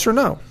say yes or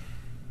no?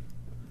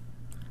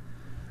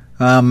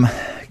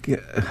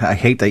 I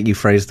hate that you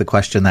phrased the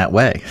question that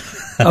way.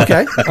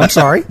 Okay, I'm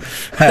sorry.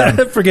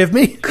 Forgive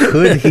me.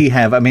 Could he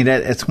have? I mean,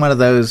 it's one of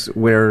those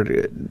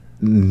where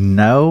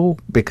no,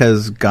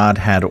 because God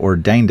had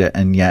ordained it,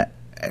 and yet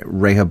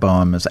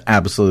Rehoboam is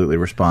absolutely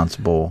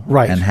responsible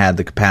and had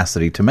the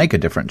capacity to make a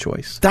different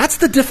choice. That's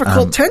the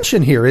difficult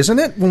tension here, isn't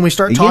it, when we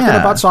start talking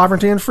about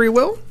sovereignty and free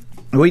will?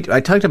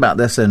 I talked about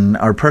this in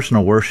our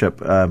personal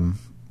worship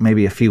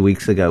maybe a few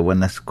weeks ago when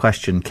this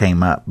question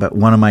came up. But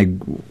one of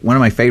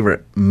my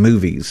favorite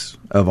movies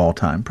of all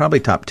time, probably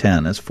top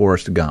 10, is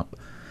Forrest Gump.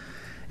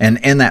 And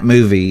in that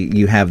movie,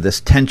 you have this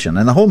tension,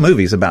 and the whole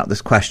movie is about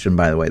this question,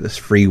 by the way, this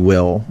free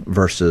will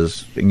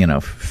versus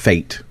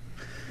fate.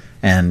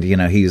 And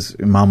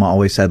Mama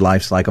always said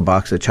life's like a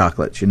box of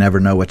chocolates. You never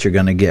know what you're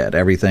going to get.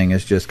 Everything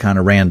is just kind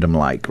of random,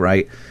 like,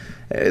 right?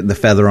 The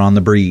feather on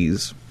the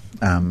breeze.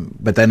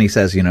 But then he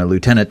says,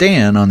 Lieutenant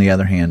Dan, on the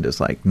other hand, is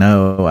like,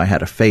 no, I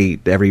had a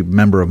fate. Every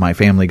member of my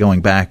family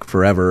going back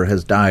forever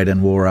has died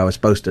in war. I was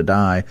supposed to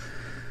die.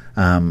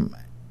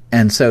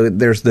 And so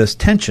there's this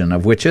tension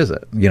of which is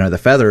it? The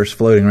feather's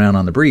floating around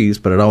on the breeze,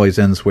 but it always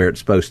ends where it's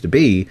supposed to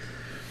be.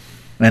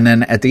 And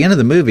then at the end of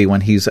the movie, when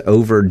he's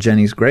over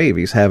Jenny's grave,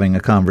 he's having a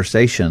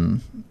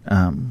conversation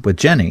with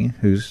Jenny,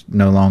 who's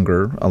no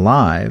longer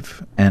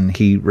alive, and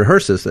he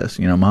rehearses this.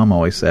 Mom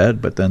always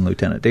said, but then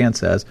Lieutenant Dan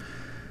says.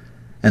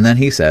 And then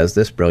he says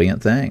this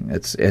brilliant thing.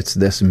 It's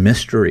this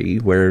mystery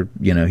where,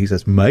 he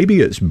says, maybe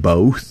it's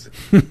both,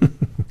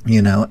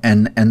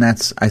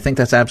 and I think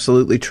that's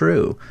absolutely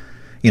true.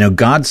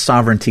 God's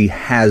sovereignty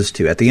has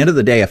to. At the end of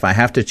the day, if I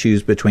have to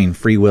choose between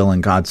free will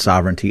and God's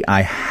sovereignty,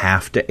 I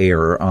have to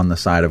err on the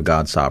side of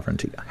God's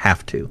sovereignty. I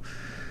have to.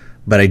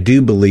 But I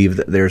do believe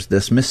that there's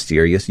this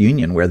mysterious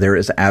union where there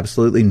is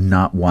absolutely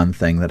not one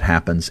thing that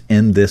happens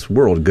in this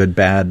world, good,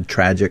 bad,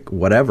 tragic,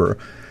 whatever,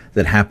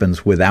 that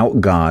happens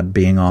without God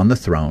being on the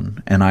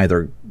throne and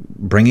either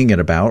bringing it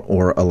about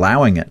or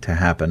allowing it to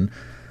happen.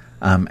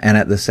 And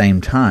at the same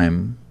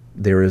time,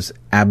 there is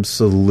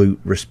absolute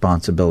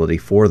responsibility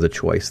for the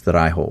choice that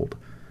I hold.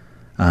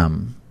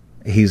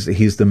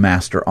 He's the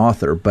master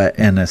author, but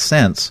in a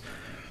sense,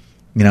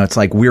 it's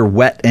like we're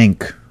wet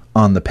ink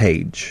on the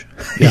page,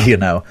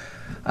 where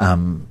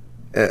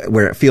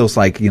it feels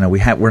like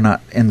we're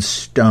not in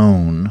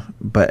stone,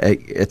 but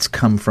it's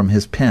come from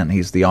his pen.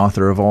 He's the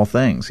author of all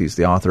things. He's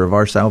the author of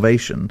our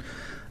salvation.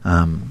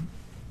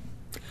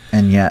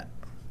 And yet,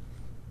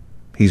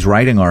 he's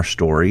writing our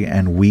story,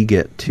 and we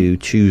get to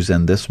choose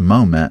in this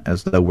moment,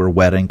 as though we're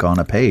wet ink on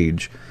a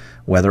page,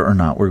 whether or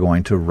not we're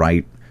going to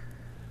write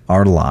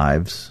our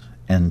lives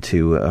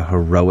into a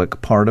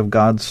heroic part of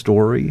God's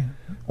story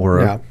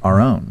or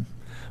our own.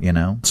 You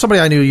know,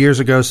 somebody I knew years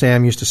ago,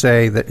 Sam, used to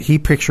say that he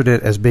pictured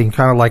it as being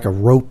kind of like a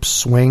rope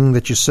swing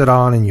that you sit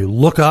on and you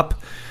look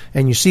up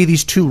and you see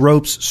these two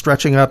ropes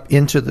stretching up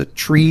into the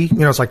tree. You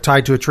know, it's like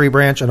tied to a tree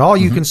branch, and all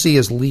you can see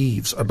is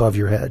leaves above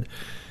your head.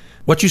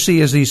 What you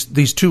see is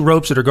these two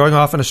ropes that are going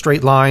off in a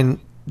straight line,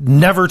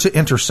 never to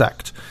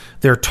intersect.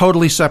 They're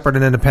totally separate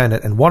and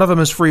independent, and one of them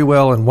is free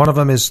will and one of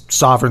them is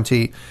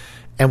sovereignty.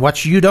 And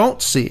what you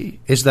don't see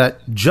is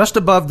that just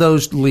above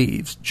those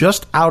leaves,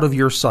 just out of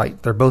your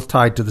sight, they're both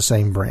tied to the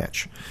same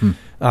branch.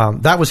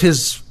 That was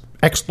his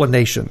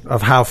explanation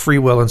of how free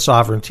will and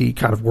sovereignty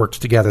kind of worked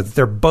together.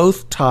 They're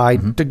both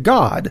tied to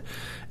God,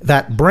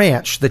 that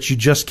branch that you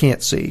just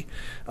can't see.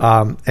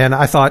 And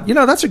I thought,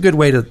 that's a good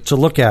way to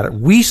look at it.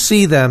 We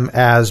see them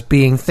as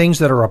being things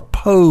that are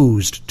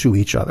opposed to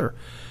each other.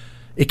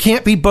 It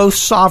can't be both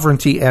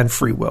sovereignty and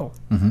free will.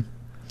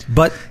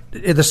 But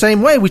in the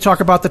same way, we talk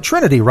about the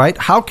Trinity, right?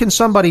 How can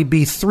somebody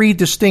be three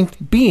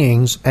distinct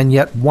beings and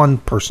yet one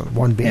person,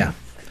 one being? Yeah.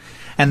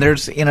 And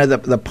there's,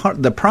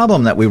 the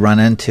problem that we run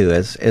into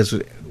is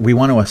we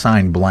want to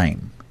assign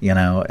blame.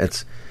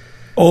 It's...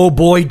 Oh,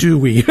 boy, do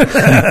we.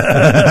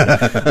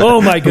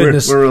 Oh, my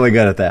goodness. We're really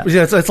good at that.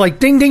 Yeah, it's like,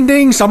 ding, ding,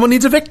 ding, someone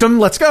needs a victim,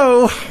 let's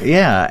go.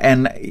 Yeah,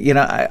 and,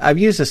 I've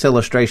used this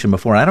illustration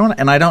before, I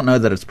don't know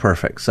that it's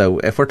perfect. So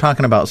if we're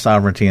talking about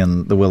sovereignty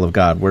and the will of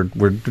God,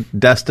 we're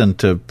destined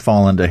to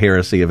fall into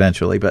heresy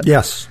eventually. But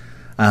yes.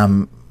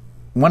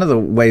 One of the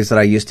ways that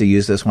I used to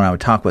use this when I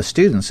would talk with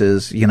students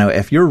is,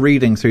 if you're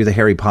reading through the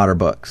Harry Potter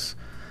books,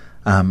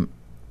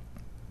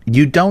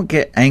 you don't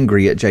get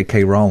angry at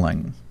J.K.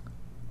 Rowling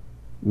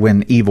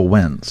when evil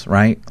wins,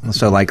 right?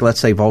 So, like,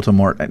 let's say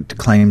Voldemort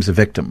claims a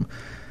victim.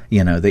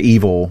 The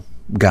evil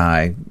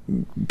guy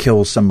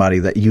kills somebody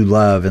that you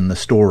love in the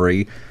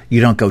story.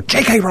 You don't go,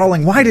 J.K.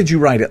 Rowling, why did you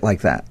write it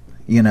like that?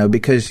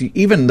 Because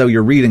even though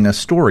you're reading a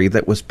story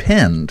that was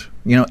penned,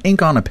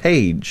 ink on a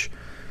page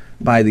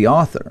by the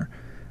author,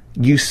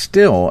 you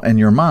still, in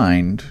your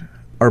mind,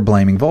 are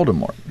blaming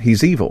Voldemort.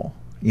 He's evil.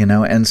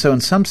 And so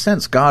in some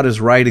sense, God is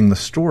writing the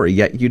story,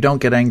 yet you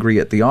don't get angry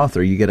at the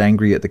author. You get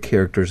angry at the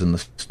characters in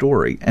the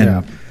story.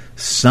 And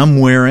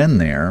somewhere in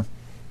there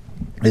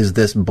is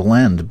this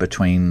blend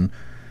between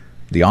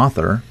the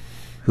author,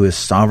 who is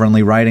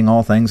sovereignly writing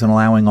all things and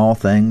allowing all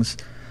things,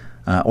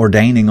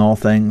 ordaining all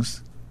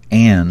things,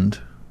 and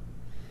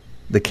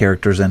the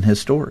characters in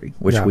his story,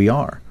 which we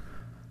are.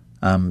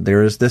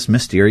 There is this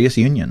mysterious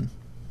union.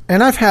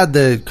 And I've had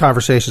the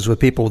conversations with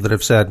people that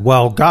have said,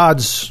 well,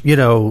 God's,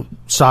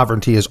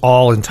 sovereignty is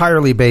all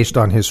entirely based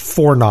on his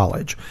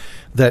foreknowledge.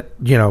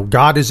 That,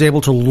 God is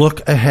able to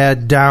look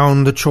ahead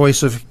down the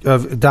choice of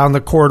down the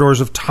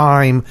corridors of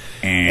time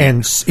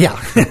and see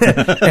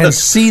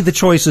the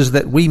choices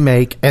that we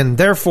make, and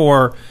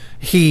therefore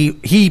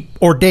he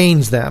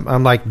ordains them.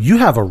 I'm like, you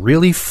have a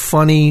really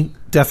funny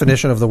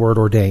definition of the word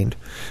ordained.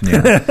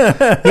 And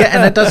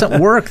it doesn't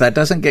work. That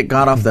doesn't get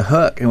God off the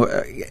hook.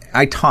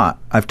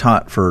 I've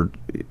taught for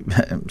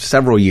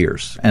several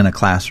years in a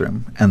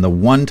classroom, and the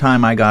one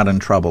time I got in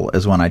trouble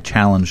is when I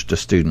challenged a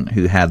student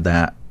who had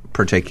that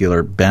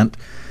particular bent,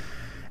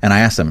 and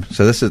I asked them,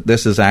 so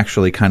this is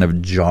actually kind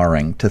of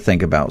jarring to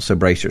think about, so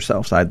brace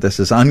yourselves. This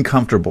is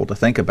uncomfortable to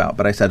think about,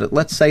 but I said,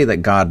 let's say that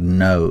God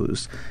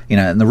knows,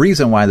 and the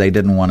reason why they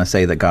didn't want to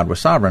say that God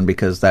was sovereign,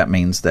 because that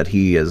means that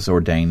he has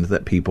ordained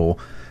that people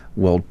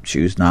will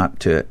choose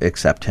not to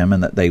accept him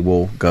and that they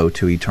will go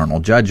to eternal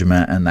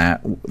judgment, and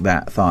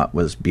that thought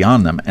was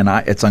beyond them. And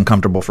it's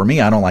uncomfortable for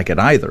me. I don't like it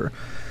either.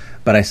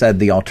 But I said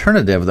the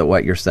alternative that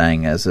what you're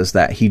saying is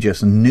that he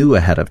just knew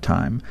ahead of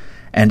time.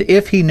 And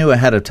if he knew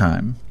ahead of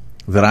time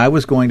that I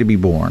was going to be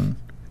born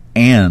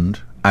and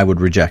I would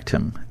reject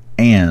him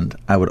and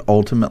I would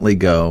ultimately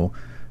go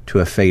to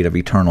a fate of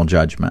eternal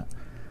judgment,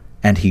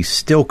 and he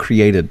still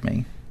created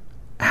me,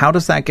 how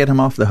does that get him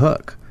off the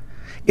hook?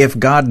 If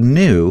God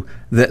knew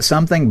that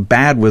something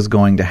bad was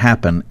going to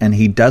happen and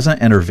he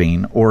doesn't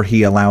intervene, or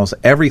he allows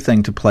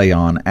everything to play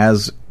on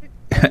as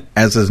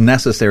is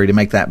necessary to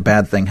make that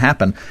bad thing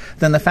happen,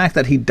 then the fact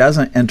that he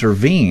doesn't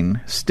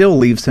intervene still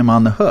leaves him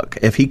on the hook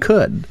if he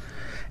could.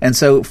 And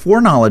so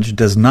foreknowledge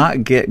does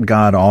not get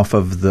God off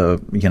of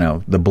the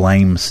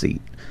blame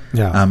seat.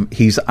 Yeah.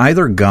 He's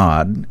either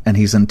God, and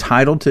he's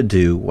entitled to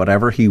do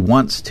whatever he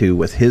wants to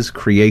with his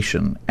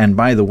creation. And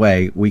by the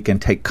way, we can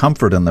take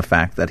comfort in the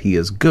fact that he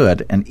is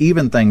good, and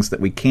even things that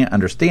we can't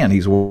understand,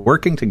 he's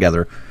working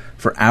together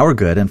for our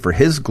good and for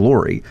his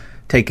glory,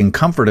 taking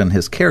comfort in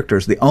his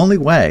characters. The only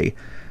way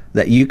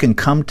that you can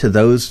come to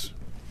those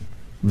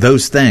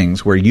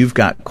things where you've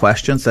got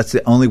questions, that's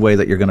the only way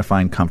that you're going to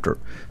find comfort.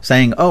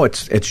 Saying, oh,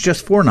 it's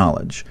just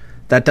foreknowledge,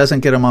 that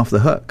doesn't get him off the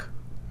hook.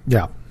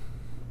 Yeah.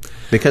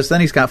 Because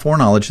then he's got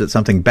foreknowledge that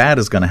something bad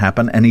is going to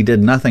happen, and he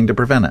did nothing to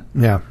prevent it.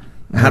 Yeah.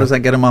 How does that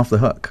get him off the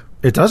hook?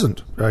 It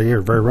doesn't.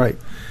 You're very right.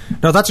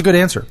 No, that's a good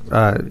answer.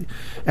 And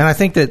I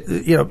think that,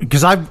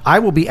 because I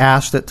will be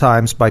asked at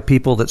times by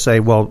people that say,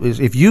 well,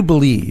 if you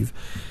believe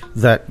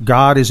that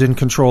God is in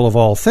control of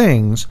all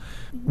things,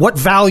 what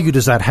value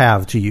does that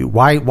have to you?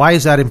 Why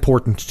is that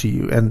important to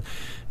you?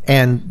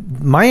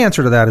 And my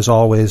answer to that is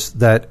always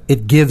that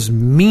it gives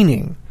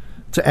meaning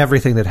to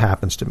everything that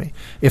happens to me.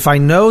 If I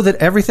know that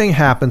everything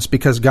happens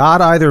because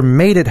God either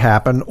made it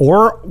happen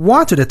or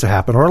wanted it to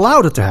happen or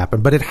allowed it to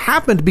happen, but it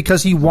happened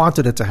because he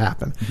wanted it to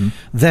happen,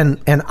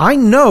 and I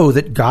know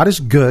that God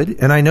is good,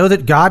 and I know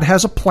that God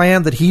has a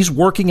plan that he's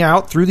working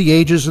out through the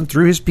ages and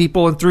through his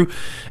people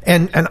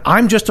and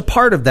I'm just a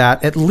part of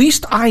that, at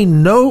least I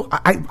know,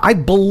 I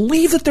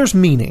believe that there's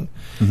meaning,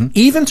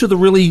 even to the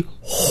really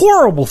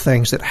horrible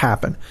things that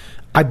happen.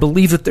 I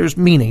believe that there's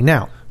meaning.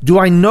 Now, do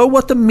I know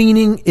what the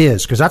meaning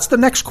is? Because that's the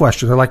next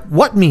question. They're like,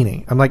 what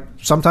meaning? I'm like,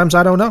 sometimes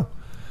I don't know.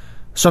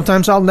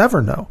 Sometimes I'll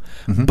never know.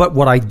 But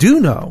what I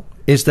do know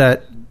is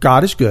that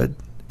God is good,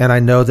 and I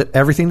know that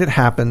everything that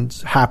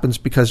happens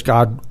because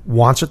God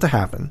wants it to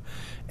happen.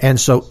 And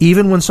so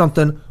even when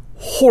something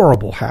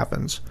horrible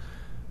happens,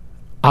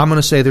 I'm going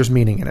to say there's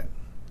meaning in it.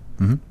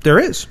 There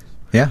is.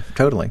 Yeah,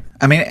 totally.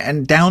 I mean,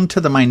 and down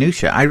to the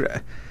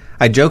minutia.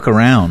 I joke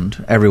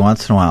around every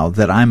once in a while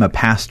that I'm a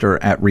pastor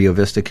at Rio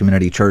Vista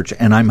Community Church,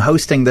 and I'm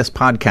hosting this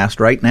podcast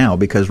right now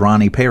because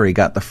Ronnie Perry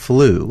got the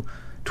flu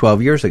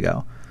 12 years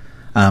ago.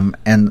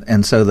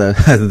 And so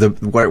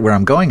where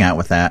I'm going at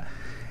with that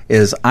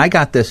is I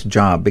got this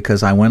job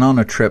because I went on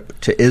a trip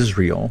to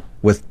Israel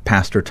with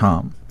Pastor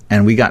Tom,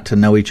 and we got to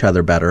know each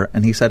other better.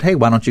 And he said, hey,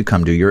 why don't you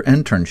come do your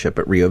internship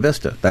at Rio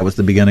Vista? That was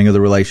the beginning of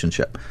the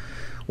relationship.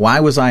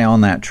 Why was I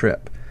on that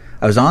trip?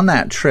 I was on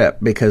that trip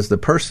because the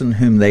person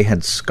whom they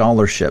had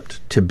scholarshiped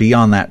to be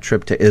on that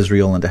trip to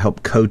Israel and to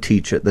help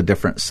co-teach at the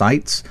different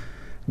sites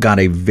got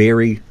a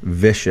very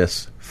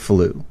vicious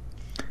flu.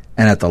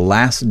 And at the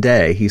last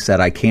day, he said,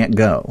 I can't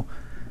go.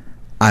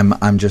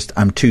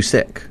 I'm too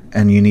sick,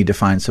 and you need to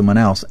find someone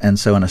else. And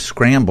so in a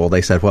scramble,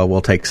 they said, well,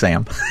 we'll take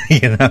Sam.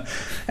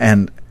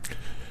 And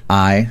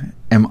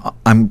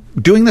I'm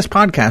doing this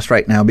podcast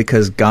right now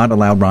because God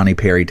allowed Ronnie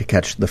Perry to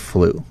catch the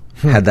flu.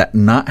 Had that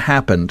not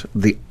happened,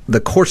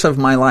 the course of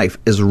my life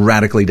is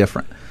radically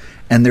different.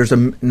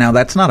 And now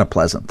that's not a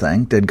pleasant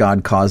thing. Did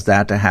God cause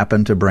that to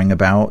happen to bring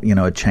about,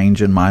 a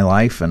change in my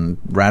life and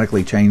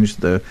radically change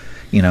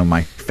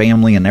my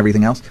family and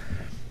everything else?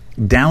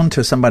 Down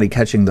to somebody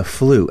catching the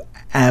flu,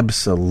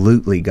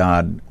 absolutely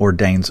God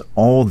ordains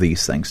all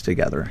these things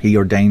together. He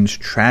ordains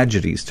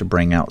tragedies to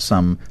bring out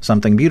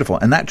something beautiful.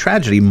 And that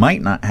tragedy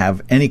might not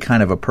have any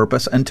kind of a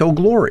purpose until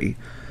glory.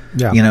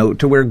 Yeah.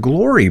 To where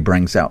glory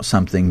brings out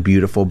something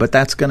beautiful, but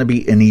that's going to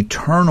be an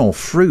eternal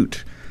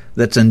fruit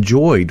that's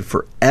enjoyed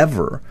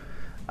forever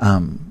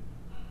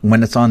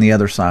when it's on the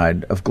other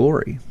side of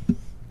glory.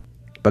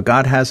 But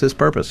God has his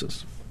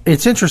purposes.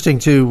 It's interesting,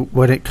 too,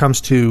 when it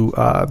comes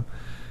to,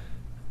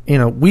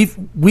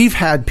 we've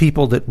had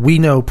people that we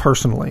know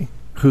personally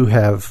who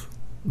have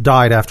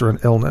died after an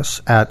illness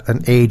at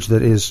an age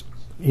that is,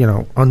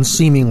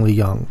 unseemingly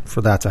young for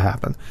that to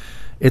happen.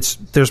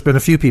 There's been a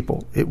few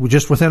people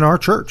just within our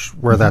church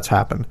where that's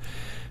happened.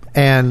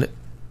 And,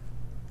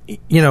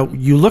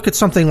 you look at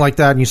something like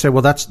that and you say,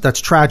 well,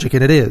 that's tragic.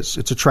 And it is.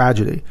 It's a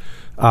tragedy.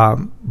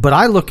 But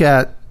I look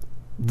at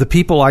the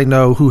people I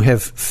know who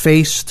have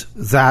faced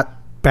that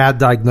bad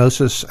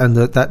diagnosis and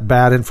that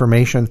bad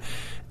information,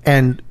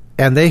 and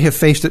they have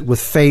faced it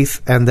with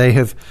faith, and they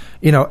have,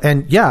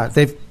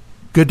 they've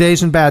good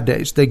days and bad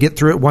days. They get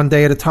through it one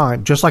day at a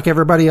time, just like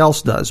everybody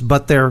else does.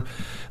 But their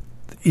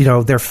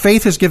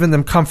faith has given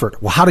them comfort.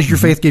 Well, how does your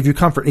faith give you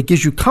comfort? It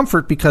gives you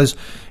comfort because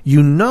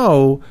you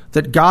know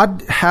that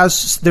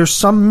there's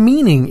some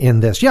meaning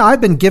in this. Yeah,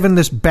 I've been given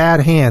this bad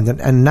hand,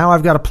 and now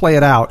I've got to play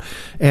it out,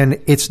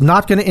 and it's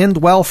not going to end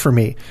well for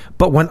me.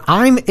 But when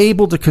I'm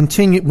able to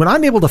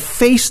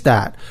face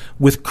that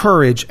with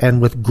courage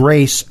and with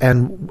grace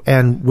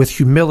and with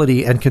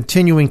humility and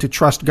continuing to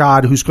trust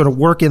God, who's going to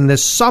work in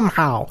this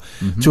somehow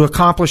to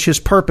accomplish his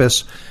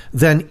purpose,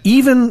 then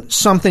even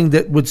something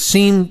that would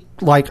seem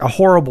like a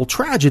horrible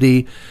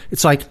tragedy,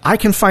 it's like I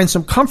can find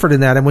some comfort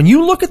in that. And when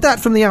you look at that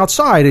from the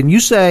outside and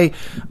you say,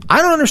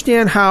 I don't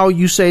understand how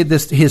you say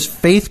this, his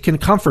faith can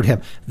comfort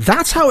him.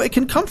 That's how it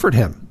can comfort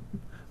him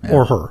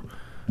or her.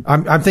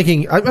 I'm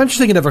just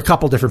thinking of a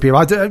couple different people.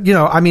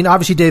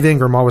 Obviously Dave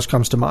Ingram always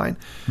comes to mind.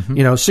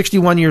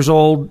 61 years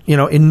old,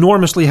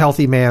 enormously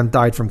healthy man,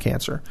 died from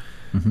cancer.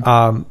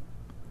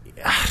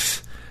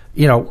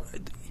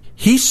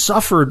 He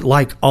suffered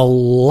like a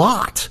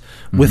lot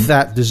with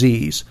that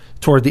disease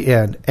toward the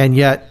end. And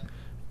yet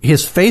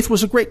his faith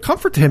was a great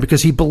comfort to him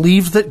because he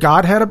believed that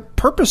God had a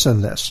purpose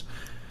in this.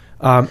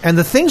 And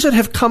the things that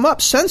have come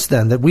up since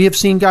then that we have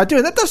seen God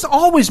do, that doesn't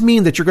always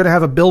mean that you're going to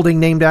have a building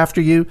named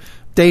after you.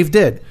 Dave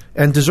did,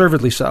 and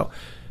deservedly so.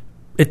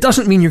 It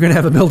doesn't mean you're going to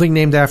have a building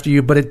named after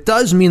you, but it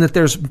does mean that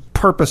there's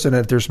purpose in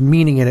it, there's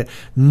meaning in it.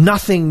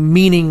 Nothing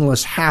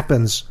meaningless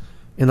happens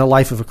in the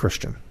life of a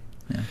Christian.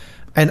 Yeah.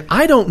 And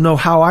I don't know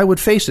how I would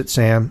face it,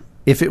 Sam,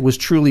 if it was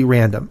truly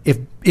random.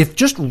 If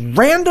just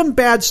random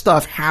bad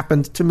stuff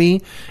happened to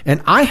me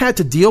and I had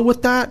to deal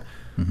with that,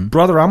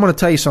 brother, I'm going to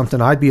tell you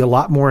something. I'd be a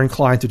lot more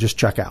inclined to just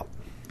check out.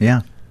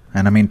 Yeah.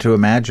 And I mean, to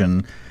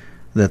imagine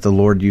that the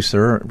Lord you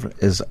serve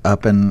is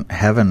up in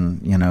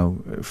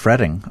heaven,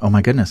 fretting, oh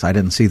my goodness, I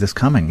didn't see this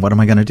coming. What am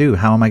I going to do?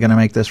 How am I going to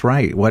make this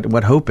right?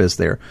 What hope is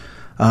there?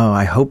 Oh,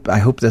 I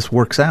hope this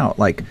works out.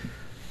 Like,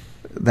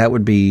 that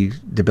would be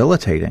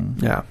debilitating.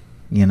 Yeah.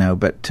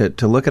 But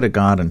to look at a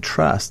God and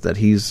trust that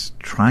he's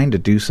trying to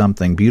do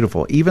something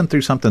beautiful, even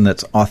through something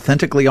that's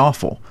authentically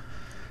awful.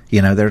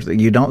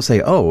 You don't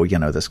say, oh,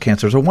 this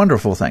cancer is a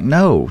wonderful thing.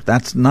 No,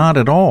 that's not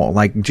at all.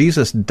 Like,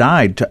 Jesus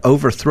died to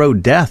overthrow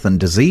death and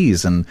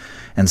disease and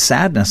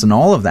sadness and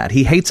all of that.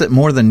 He hates it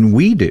more than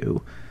we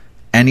do.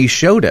 And he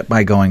showed it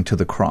by going to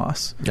the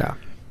cross. Yeah.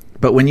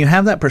 But when you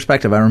have that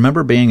perspective, I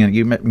remember being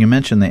you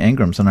mentioned the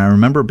Ingrams, and I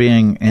remember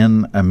being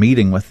in a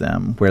meeting with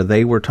them where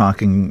they were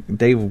talking.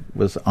 Dave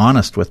was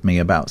honest with me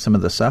about some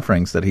of the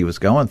sufferings that he was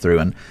going through.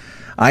 And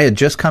I had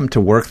just come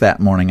to work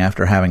that morning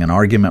after having an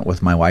argument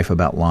with my wife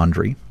about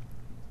laundry.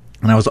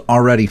 And I was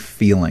already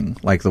feeling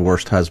like the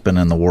worst husband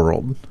in the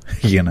world,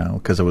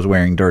 because I was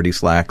wearing dirty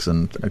slacks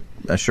and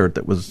a shirt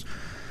that was,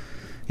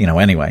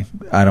 anyway,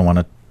 I don't want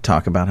to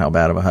talk about how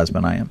bad of a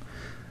husband I am.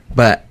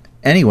 But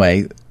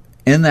anyway,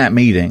 in that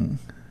meeting,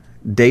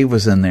 Dave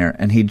was in there,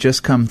 and he'd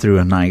just come through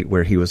a night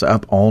where he was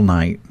up all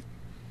night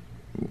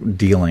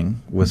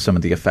dealing with some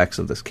of the effects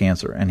of this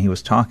cancer. And he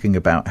was talking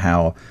about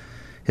how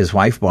his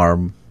wife,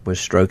 Barb, was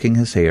stroking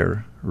his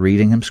hair,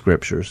 reading him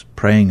scriptures,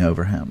 praying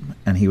over him,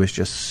 and he was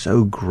just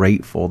so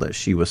grateful that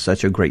she was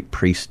such a great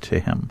priest to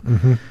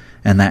him.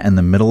 And that in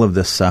the middle of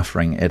this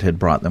suffering, it had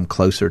brought them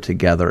closer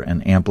together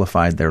and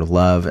amplified their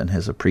love and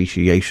his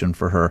appreciation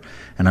for her.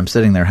 And I'm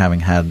sitting there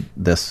having had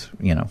this,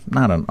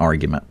 not an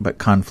argument, but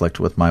conflict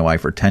with my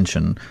wife or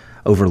tension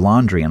over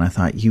laundry, and I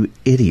thought, you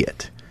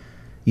idiot.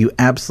 You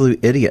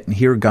absolute idiot. And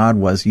here God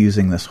was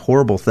using this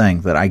horrible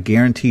thing that I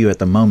guarantee you at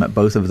the moment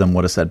both of them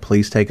would have said,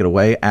 please take it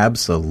away,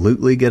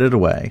 absolutely get it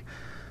away.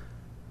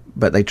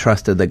 But they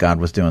trusted that God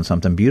was doing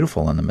something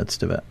beautiful in the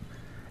midst of it.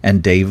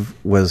 And Dave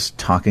was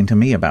talking to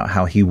me about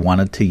how he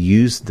wanted to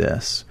use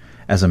this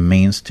as a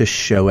means to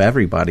show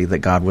everybody that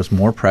God was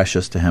more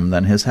precious to him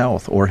than his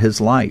health or his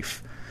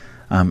life.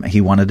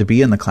 He wanted to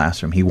be in the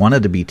classroom. He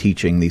wanted to be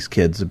teaching these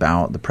kids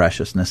about the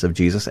preciousness of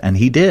Jesus, and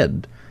he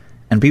did.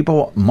 And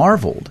people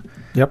marveled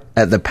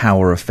at the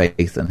power of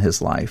faith in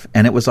his life.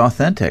 And it was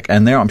authentic.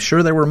 And I'm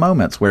sure there were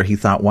moments where he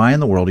thought, why in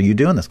the world are you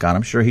doing this, God?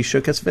 I'm sure he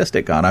shook his fist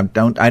at God.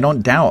 I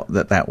don't doubt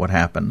that would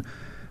happen.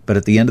 But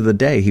at the end of the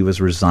day, he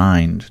was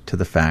resigned to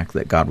the fact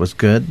that God was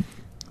good,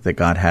 that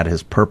God had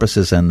his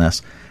purposes in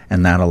this,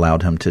 and that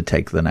allowed him to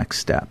take the next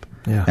step.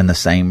 Yeah. And the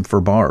same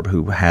for Barb,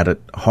 who had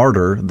it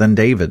harder than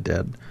David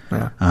did.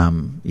 Yeah.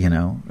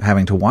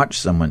 Having to watch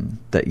someone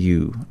that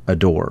you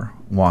adore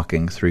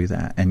walking through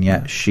that. And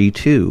yet she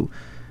too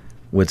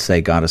would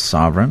say God is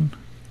sovereign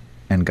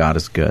and God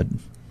is good.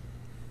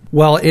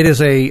 Well, it is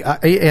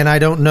and I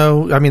don't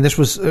know, I mean, this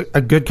was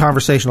a good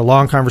conversation, a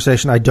long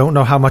conversation. I don't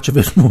know how much of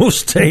it will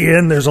stay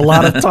in. There's a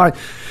lot of time.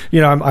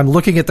 I'm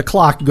looking at the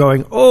clock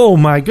going, oh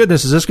my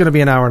goodness, is this going to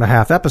be an hour and a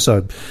half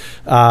episode?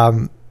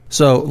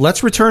 So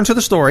let's return to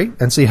the story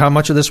and see how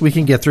much of this we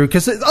can get through,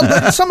 because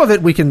some of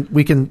it we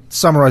can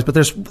summarize, but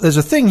there's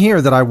a thing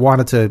here that I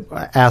wanted to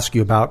ask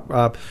you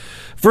about.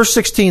 Verse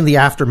 16, the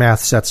aftermath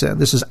sets in.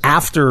 This is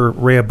after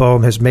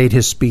Rehoboam has made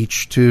his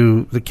speech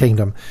to the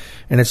kingdom.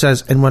 And it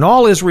says, and when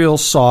all Israel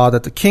saw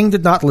that the king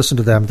did not listen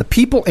to them, the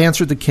people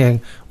answered the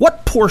king,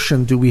 what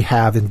portion do we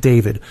have in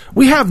David?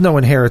 We have no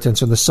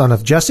inheritance in the son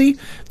of Jesse.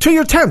 To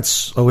your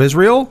tents, O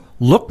Israel.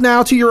 Look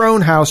now to your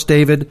own house,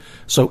 David.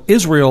 So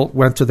Israel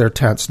went to their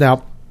tents.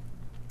 Now,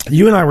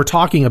 you and I were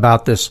talking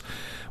about this.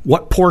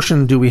 What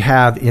portion do we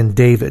have in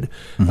David?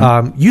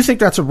 Mm-hmm. You think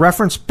that's a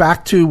reference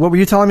back to, what were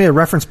you telling me, a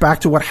reference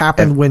back to what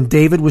happened when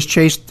David was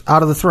chased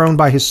out of the throne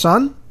by his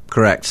son?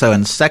 Correct. So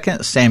in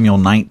 2 Samuel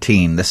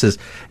 19, this is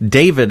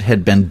David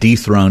had been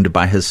dethroned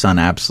by his son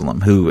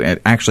Absalom, who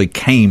actually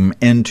came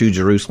into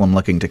Jerusalem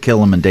looking to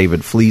kill him, and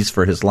David flees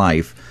for his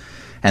life.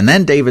 And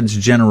then David's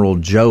general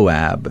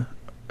Joab,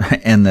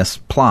 in this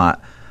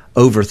plot,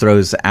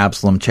 overthrows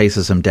Absalom,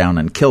 chases him down,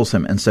 and kills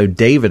him. And so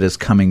David is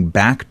coming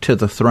back to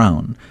the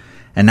throne.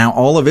 And now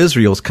all of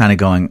Israel's kind of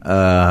going,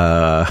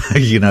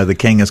 the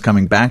king is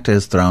coming back to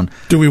his throne.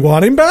 Do we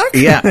want him back?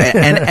 Yeah,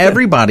 and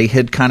everybody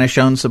had kind of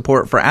shown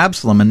support for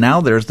Absalom, and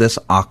now there's this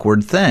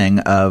awkward thing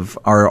of,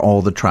 are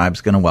all the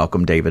tribes going to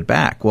welcome David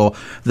back? Well,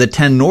 the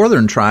 10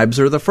 northern tribes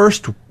are the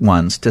first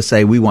ones to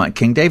say, we want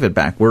King David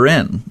back. We're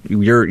in.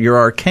 You're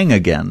our king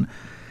again.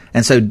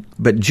 And so,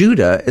 but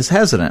Judah is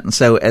hesitant. And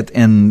so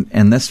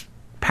in this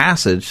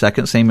passage,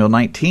 2 Samuel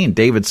 19,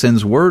 David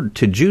sends word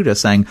to Judah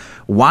saying,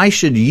 why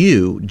should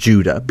you,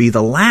 Judah, be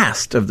the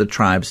last of the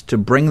tribes to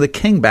bring the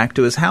king back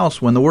to his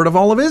house when the word of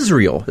all of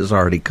Israel has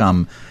already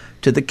come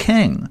to the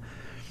king?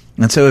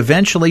 And so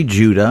eventually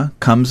Judah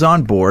comes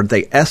on board.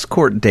 They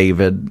escort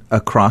David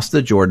across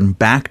the Jordan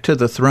back to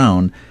the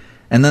throne.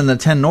 And then the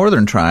 10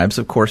 northern tribes,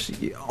 of course,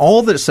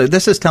 so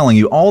this is telling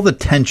you all the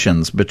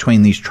tensions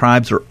between these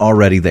tribes are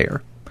already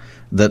there.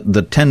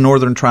 The 10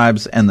 northern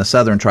tribes and the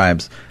southern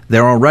tribes,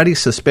 they're already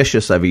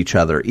suspicious of each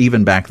other,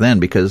 even back then,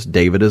 because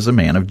David is a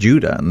man of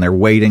Judah, and they're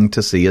waiting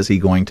to see, is he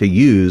going to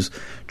use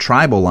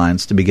tribal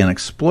lines to begin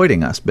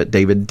exploiting us? But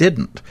David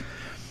didn't.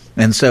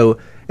 And so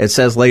it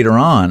says later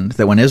on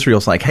that when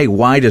Israel's like, hey,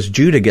 why does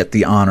Judah get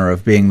the honor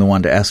of being the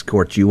one to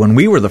escort you when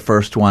we were the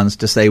first ones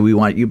to say we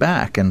want you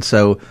back? And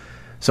so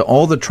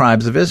all the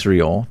tribes of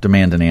Israel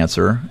demand an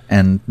answer,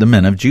 and the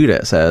men of Judah,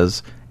 it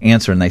says,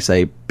 answer, and they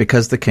say,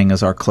 because the king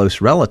is our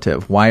close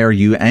relative. Why are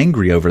you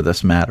angry over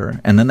this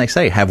matter? And then they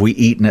say, have we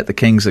eaten at the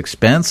king's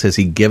expense? Has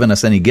he given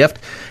us any gift?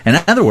 And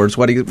in other words,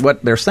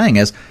 what they're saying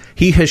is,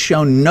 he has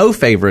shown no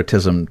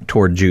favoritism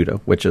toward Judah,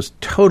 which is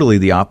totally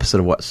the opposite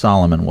of what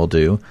Solomon will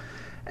do.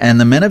 And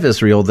the men of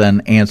Israel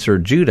then answer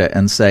Judah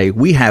and say,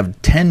 we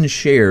have 10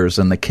 shares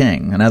in the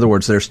king. In other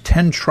words, there's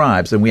 10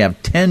 tribes, and we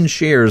have 10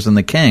 shares in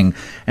the king.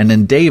 And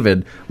in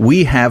David,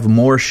 we have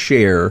more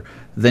share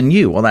than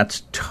you. Well,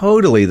 that's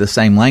totally the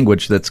same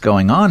language that's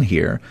going on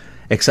here,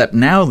 except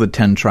now the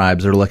 10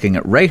 tribes are looking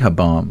at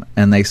Rehoboam,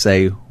 and they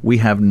say, we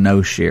have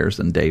no shares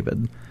in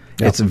David.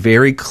 Yep. It's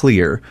very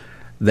clear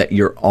that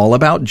you're all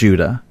about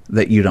Judah,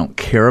 that you don't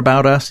care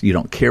about us, you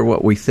don't care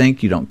what we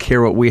think, you don't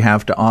care what we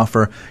have to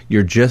offer.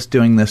 You're just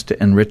doing this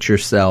to enrich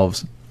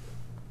yourselves,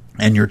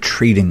 and you're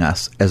treating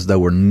us as though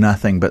we're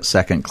nothing but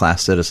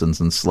second-class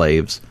citizens and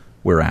slaves.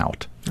 We're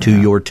out. Yeah.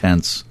 To your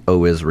tents,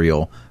 O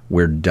Israel,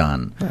 we're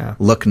done. Yeah.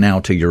 Look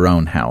now to your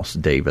own house,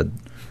 David.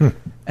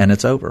 And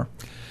it's over.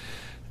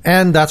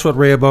 And that's what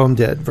Rehoboam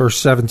did. Verse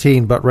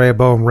 17, but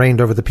Rehoboam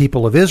reigned over the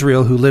people of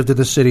Israel who lived in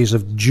the cities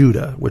of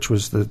Judah, which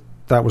was the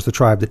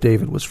tribe that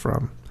David was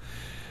from.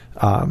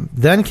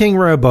 Then King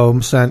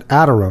Rehoboam sent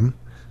Adoram,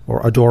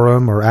 or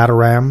Adoram, or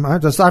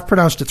Adoram. I've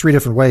pronounced it 3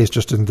 different ways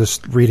just in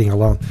this reading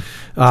alone.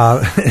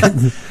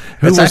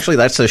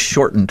 That's a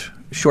shortened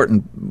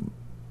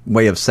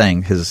way of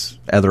saying his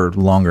other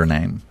longer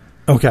name.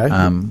 Okay.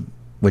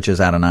 Which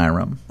is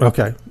Adoniram.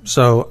 Okay.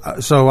 So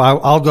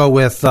I'll go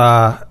with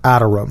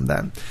Adoram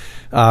then,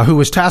 who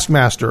was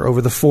taskmaster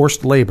over the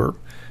forced labor.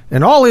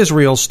 And all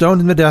Israel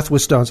stoned him to death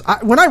with stones.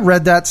 When I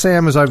read that,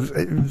 Sam,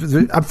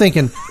 I'm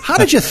thinking, how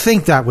did you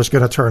think that was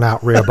going to turn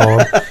out,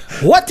 Rehoboam?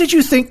 What did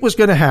you think was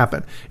going to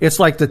happen? It's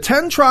like the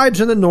 10 tribes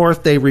in the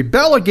north, they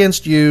rebel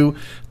against you.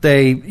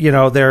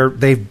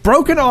 They've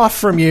broken off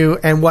from you,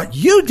 and what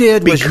you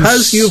did was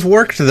because you've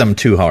worked them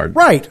too hard.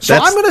 Right. So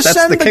I'm going to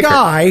send the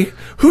guy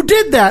who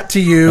did that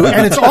to you,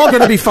 and it's all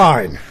going to be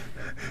fine.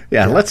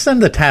 Yeah, let's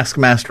send the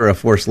taskmaster of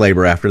forced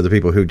labor after the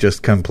people who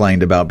just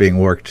complained about being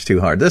worked too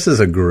hard. This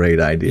is a great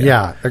idea.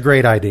 Yeah, a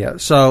great idea.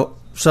 So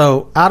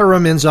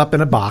Adoram ends up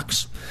in a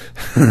box.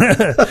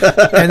 And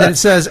then it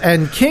says,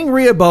 and King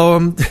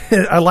Rehoboam,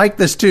 I like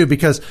this too,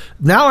 because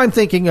now I'm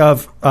thinking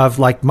of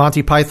like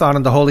Monty Python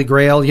and the Holy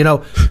Grail,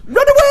 run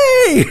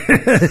away!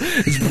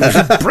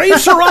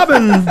 Brave Sir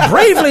Robin,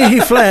 bravely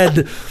he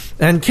fled.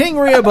 And King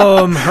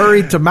Rehoboam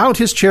hurried to mount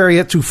his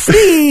chariot to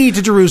flee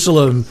to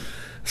Jerusalem.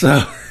 So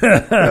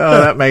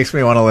that makes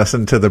me want to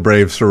listen to the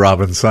Brave Sir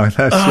Robin song.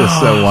 That's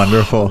just so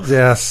wonderful.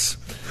 Yes.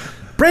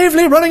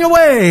 Bravely running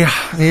away.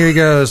 Here he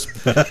goes.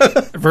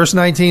 Verse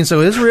 19,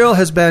 so Israel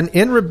has been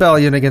in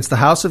rebellion against the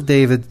house of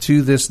David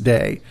to this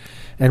day.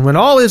 And when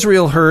all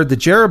Israel heard that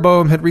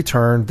Jeroboam had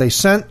returned, they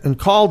sent and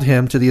called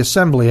him to the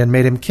assembly and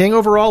made him king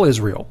over all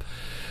Israel.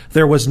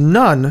 There was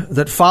none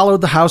that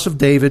followed the house of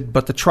David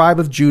but the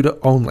tribe of Judah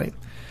only.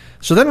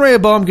 So then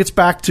Rehoboam gets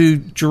back to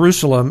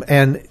Jerusalem,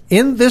 and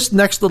in this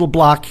next little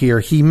block here,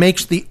 he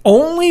makes the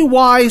only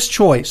wise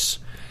choice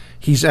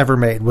he's ever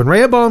made. When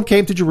Rehoboam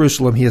came to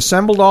Jerusalem, he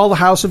assembled all the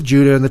house of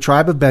Judah and the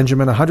tribe of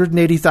Benjamin,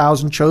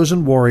 180,000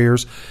 chosen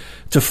warriors,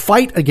 to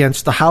fight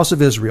against the house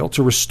of Israel,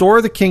 to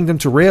restore the kingdom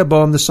to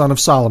Rehoboam the son of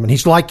Solomon.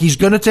 He's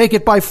going to take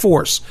it by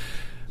force.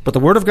 But the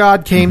word of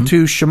God came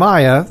to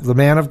Shemaiah, the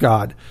man of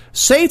God.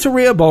 Say to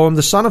Rehoboam,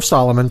 the son of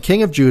Solomon,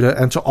 king of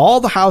Judah, and to all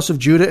the house of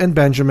Judah and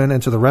Benjamin,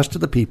 and to the rest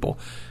of the people,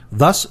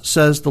 thus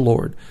says the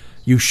Lord,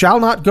 you shall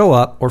not go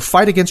up or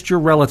fight against your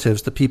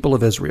relatives, the people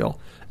of Israel.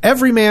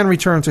 Every man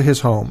return to his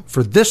home,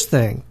 for this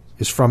thing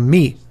is from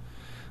me.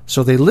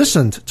 So they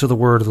listened to the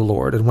word of the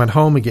Lord and went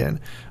home again,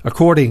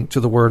 according to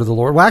the word of the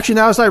Lord. Well, actually,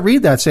 now as I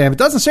read that, Sam, it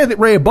doesn't say that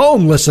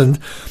Rehoboam listened.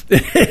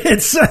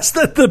 It says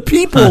that the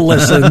people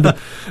listened.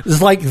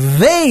 It's like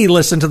they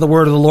listened to the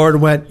word of the Lord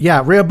and went,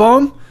 yeah,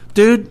 Rehoboam,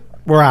 dude,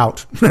 we're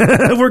out.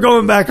 We're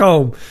going back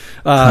home.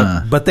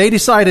 But they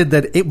decided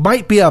that it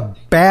might be a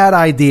bad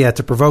idea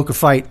to provoke a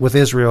fight with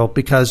Israel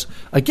because,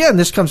 again,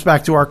 this comes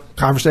back to our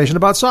conversation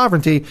about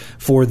sovereignty,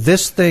 for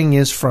this thing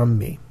is from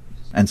me.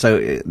 And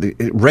so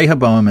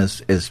Rehoboam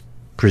is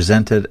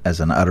presented as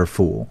an utter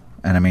fool.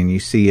 And I mean, you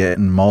see it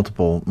in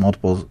multiple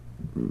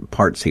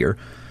parts here.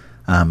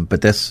 But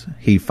this,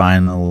 he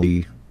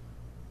finally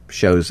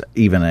shows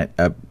even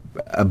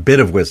a bit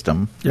of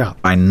wisdom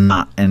by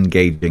not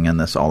engaging in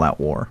this all-out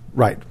war.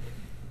 Right.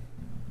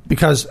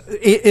 Because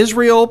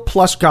Israel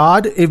plus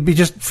God, it'd be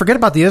just, forget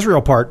about the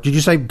Israel part. Did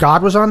you say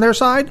God was on their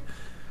side?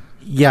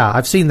 Yeah,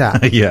 I've seen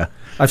that. Yeah.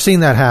 I've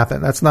seen that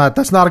happen. That's not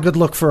a good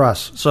look for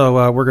us.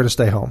 So we're going to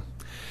stay home.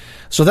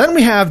 So then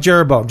we have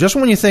Jeroboam. Just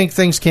when you think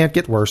things can't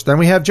get worse, then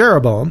we have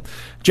Jeroboam.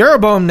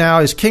 Jeroboam now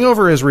is king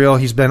over Israel.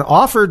 He's been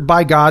offered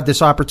by God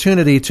this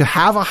opportunity to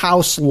have a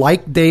house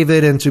like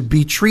David and to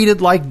be treated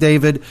like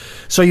David.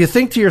 So you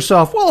think to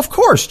yourself, well, of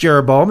course,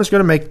 Jeroboam is going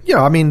to make,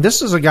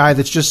 this is a guy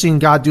that's just seen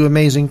God do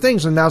amazing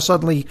things, and now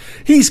suddenly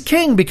he's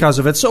king because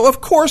of it. So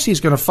of course he's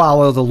going to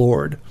follow the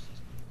Lord.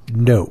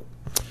 No.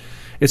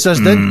 It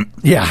says then,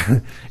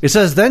 It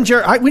says then,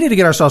 we need to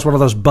get ourselves one of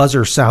those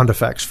buzzer sound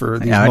effects for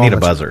these moments. I need a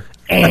buzzer.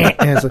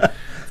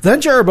 Then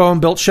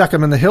Jeroboam built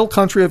Shechem in the hill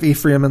country of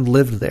Ephraim and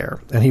lived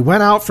there. And he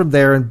went out from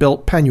there and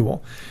built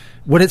Penuel.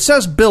 When it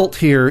says built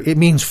here, it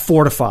means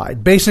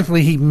fortified.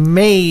 Basically, he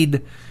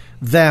made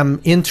them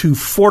into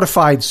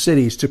fortified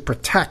cities to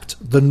protect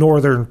the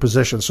northern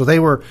position. So they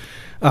were,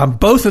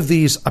 both of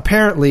these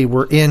apparently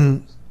were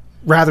in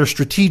rather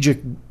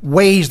strategic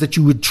ways that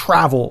you would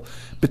travel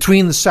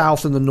between the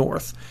south and the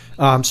north.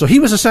 So he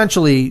was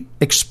essentially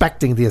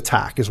expecting the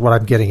attack, is what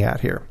I'm getting at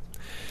here.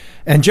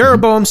 And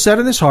Jeroboam said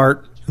in his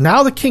heart,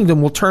 now the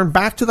kingdom will turn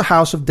back to the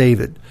house of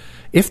David.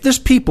 If this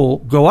people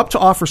go up to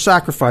offer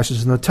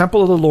sacrifices in the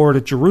temple of the Lord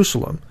at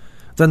Jerusalem,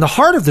 then the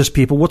heart of this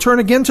people will turn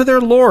again to their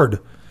Lord,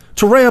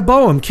 to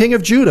Rehoboam, king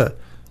of Judah,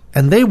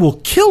 and they will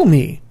kill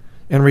me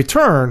and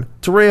return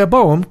to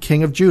Rehoboam,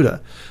 king of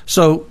Judah.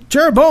 So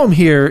Jeroboam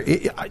here,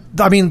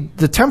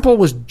 the temple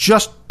was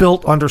just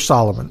built under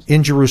Solomon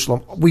in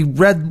Jerusalem. We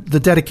read the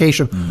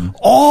dedication.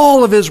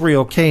 All of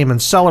Israel came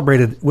and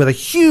celebrated with a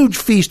huge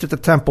feast at the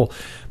temple.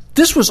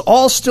 This was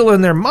all still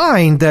in their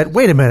mind that,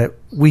 wait a minute,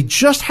 we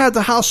just had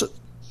the house.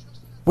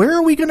 Where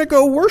are we going to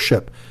go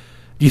worship?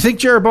 Do you think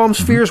Jeroboam's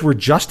fears were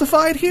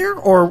justified here?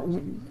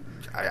 Or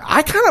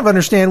I kind of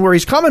understand where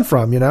he's coming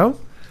from, it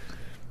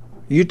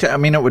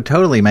would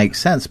totally make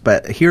sense,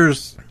 but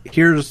here's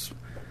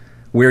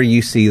where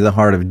you see the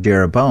heart of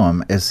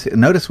Jeroboam. Is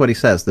notice what he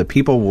says: the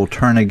people will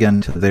turn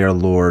again to their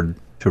Lord,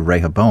 to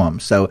Rehoboam.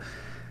 So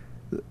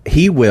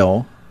he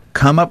will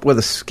come up with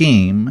a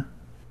scheme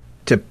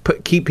to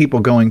keep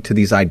people going to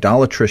these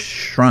idolatrous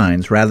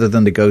shrines rather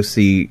than to go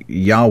see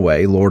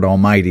Yahweh, Lord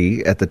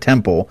Almighty, at the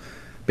temple,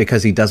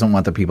 because he doesn't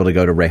want the people to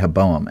go to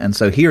Rehoboam. And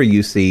so here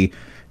you see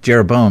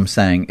Jeroboam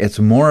saying, it's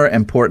more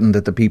important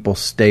that the people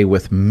stay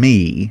with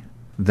me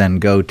than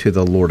go to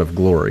the Lord of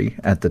Glory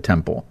at the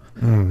temple.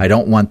 I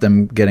don't want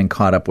them getting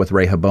caught up with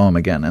Rehoboam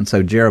again. And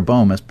so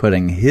Jeroboam is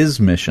putting his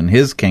mission,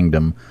 his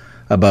kingdom,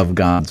 above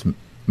God's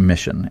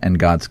mission and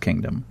God's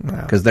kingdom.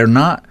 Because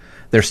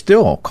they're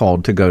still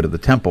called to go to the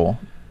temple,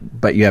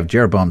 but you have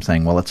Jeroboam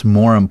saying, well, it's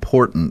more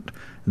important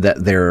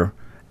that they're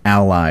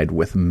allied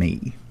with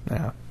me.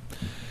 Yeah.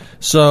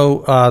 So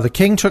the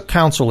king took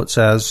counsel, it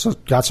says,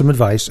 got some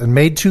advice, and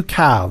made 2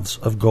 calves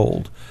of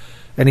gold.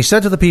 And he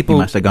said to the people...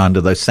 He must have gone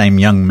to those same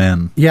young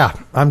men. Yeah,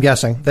 I'm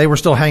guessing. They were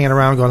still hanging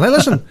around going, hey,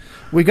 listen,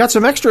 we got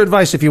some extra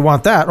advice if you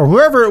want that. Or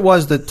whoever it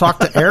was that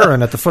talked to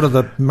Aaron at the foot of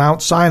the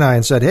Mount Sinai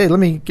and said, hey, let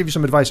me give you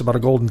some advice about a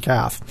golden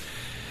calf.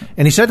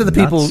 And he said to the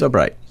people, not so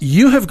bright.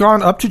 You have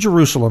gone up to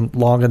Jerusalem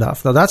long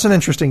enough. Now, that's an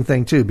interesting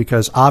thing, too,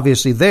 because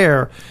obviously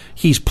there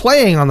he's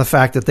playing on the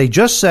fact that they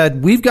just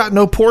said, we've got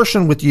no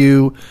portion with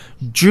you.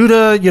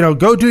 Judah,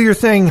 go do your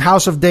thing,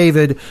 house of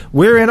David.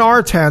 We're in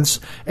our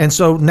tents. And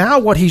so now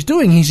what he's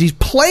doing, he's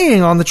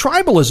playing on the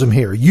tribalism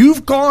here.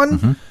 You've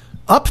gone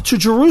up to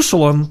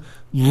Jerusalem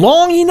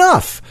long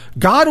enough.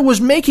 God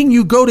was making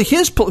you go to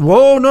his place.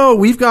 Whoa, no,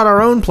 we've got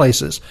our own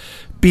places.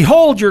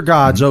 Behold your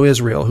gods, O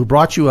Israel, who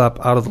brought you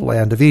up out of the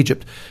land of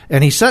Egypt.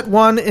 And he set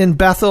one in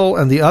Bethel,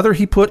 and the other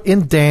he put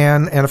in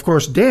Dan. And, of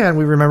course, Dan,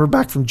 we remember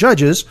back from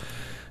Judges,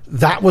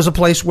 that was a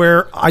place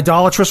where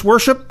idolatrous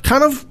worship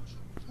kind of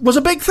was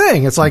a big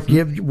thing. It's like,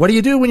 what do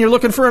you do when you're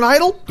looking for an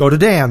idol? Go to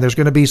Dan. There's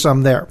going to be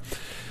some there.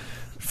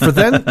 For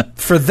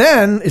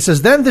then, it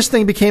says, then this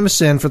thing became a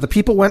sin, for the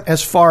people went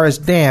as far as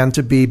Dan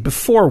to be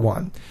before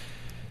one.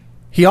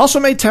 He also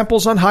made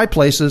temples on high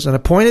places and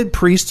appointed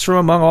priests from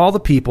among all the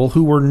people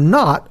who were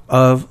not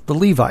of the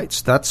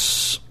Levites.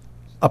 That's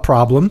a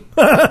problem.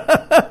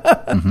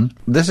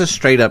 This is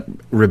straight up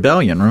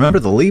rebellion. Remember,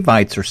 the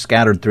Levites are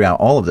scattered throughout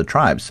all of the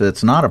tribes, so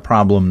it's not a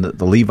problem that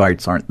the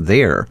Levites aren't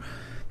there.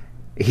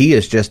 He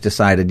has just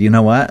decided, you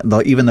know what?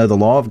 Even though the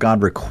law of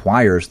God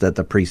requires that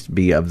the priest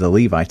be of the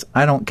Levites,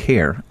 I don't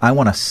care. I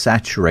want to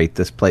saturate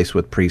this place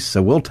with priests,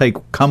 so we'll take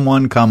come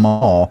one, come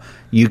all.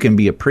 You can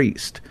be a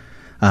priest.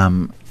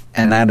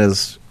 And that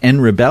is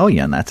in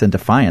rebellion. That's in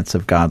defiance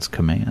of God's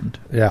command.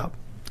 Yeah.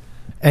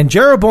 And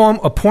Jeroboam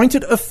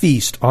appointed a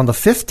feast on the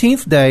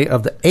 15th day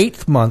of the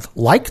 8th month,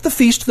 like the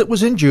feast that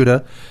was in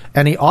Judah,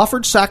 and he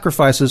offered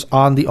sacrifices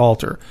on the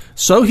altar.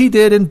 So he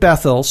did in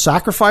Bethel,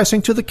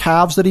 sacrificing to the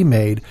calves that he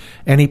made,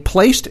 and he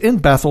placed in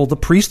Bethel the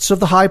priests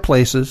of the high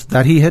places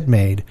that he had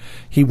made.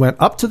 He went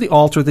up to the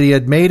altar that he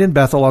had made in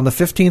Bethel on the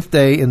 15th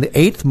day in the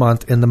 8th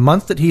month, in the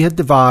month that he had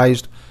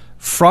devised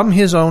from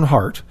his own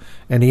heart.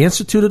 And he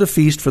instituted a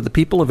feast for the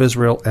people of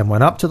Israel and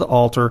went up to the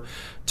altar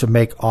to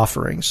make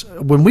offerings.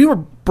 When we were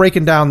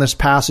breaking down this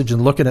passage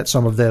and looking at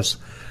some of this,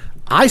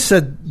 I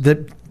said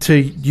that to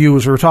you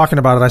as we were talking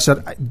about it, I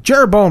said,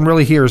 Jeroboam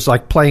really here is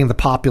like playing the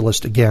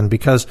populist again,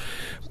 because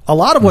a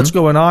lot of what's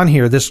going on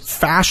here, this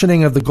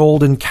fashioning of the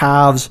golden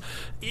calves,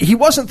 he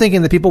wasn't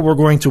thinking that people were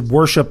going to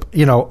worship,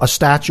 a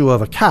statue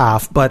of a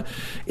calf, but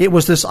it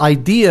was this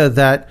idea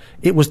that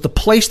it was the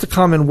place to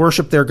come and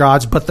worship their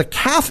gods. But the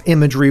calf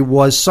imagery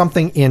was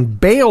something in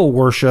Baal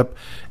worship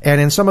and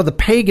in some of the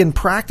pagan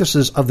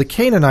practices of the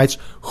Canaanites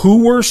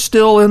who were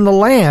still in the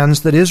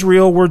lands that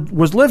Israel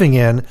was living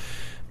in.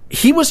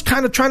 He was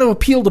kind of trying to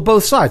appeal to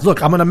both sides.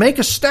 Look, I'm going to make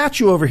a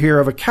statue over here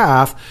of a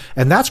calf,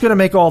 and that's going to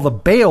make all the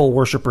Baal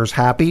worshipers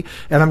happy,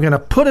 and I'm going to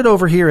put it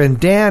over here in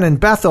Dan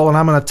and Bethel, and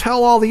I'm going to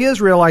tell all the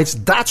Israelites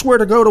that's where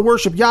to go to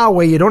worship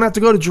Yahweh. You don't have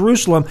to go to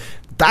Jerusalem.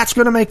 That's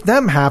going to make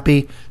them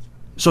happy.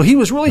 So he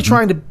was really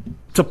trying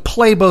to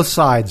play both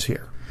sides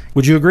here.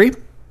 Would you agree?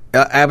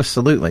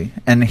 Absolutely.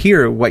 And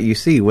here, what you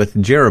see with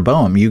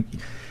Jeroboam,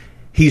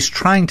 he's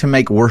trying to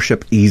make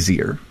worship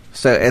easier.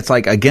 So it's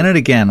like again and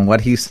again,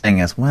 what he's saying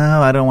is,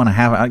 well, I don't want to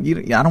I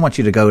don't want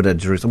you to go to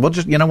Jerusalem. We'll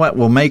just, you know what?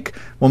 We'll make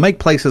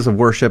places of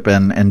worship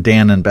in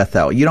Dan and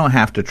Bethel. You don't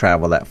have to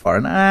travel that far.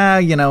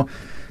 And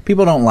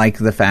people don't like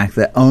the fact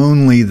that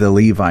only the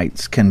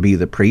Levites can be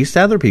the priest.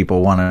 Other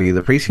people want to be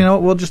the priest. You know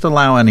what? We'll just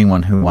allow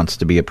anyone who wants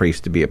to be a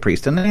priest to be a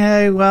priest. And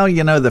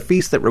the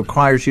feast that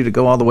requires you to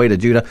go all the way to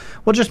Judah,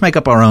 we'll just make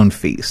up our own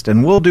feast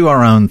and we'll do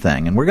our own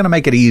thing and we're going to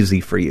make it easy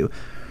for you.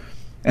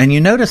 And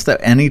you notice that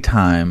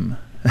anytime.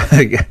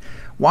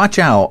 Watch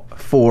out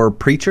for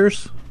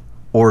preachers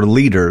or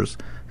leaders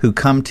who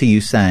come to you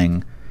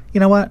saying,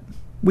 you know what,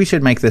 we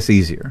should make this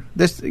easier.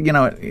 This,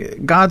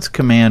 God's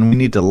command, we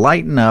need to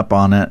lighten up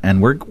on it,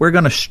 and we're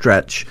going to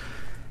stretch.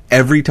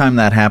 Every time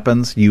that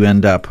happens, you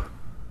end up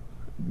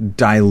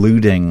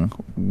diluting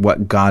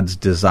what God's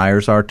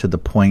desires are to the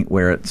point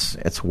where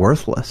it's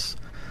worthless.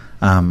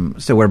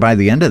 So where by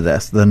the end of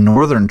this, the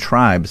northern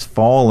tribes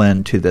fall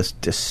into this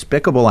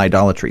despicable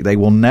idolatry. They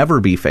will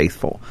never be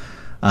faithful.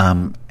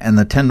 And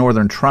the 10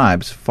 northern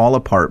tribes fall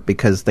apart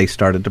because they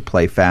started to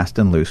play fast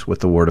and loose with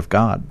the Word of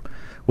God,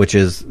 which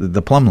is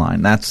the plumb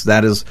line. That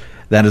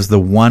is the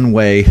one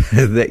way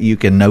that you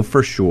can know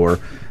for sure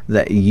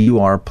that you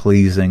are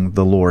pleasing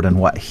the Lord, and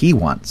what He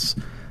wants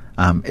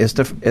is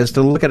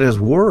to look at His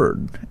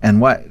Word. And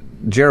what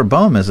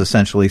Jeroboam is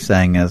essentially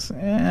saying is,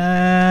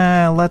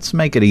 let's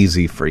make it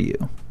easy for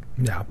you.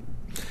 Yeah.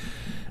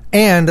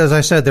 And as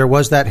I said, there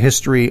was that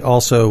history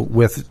also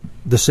with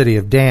the city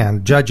of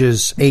Dan.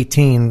 Judges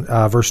 18,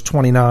 verse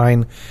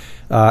 29,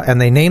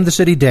 and they named the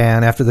city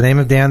Dan after the name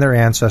of Dan, their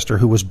ancestor,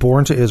 who was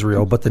born to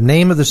Israel. But the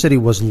name of the city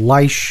was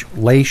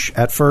Laish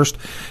at first.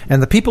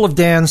 And the people of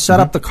Dan set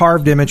up the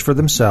carved image for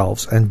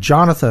themselves. And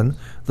Jonathan,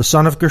 the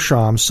son of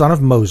Gershom, son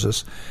of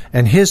Moses,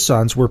 and his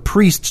sons were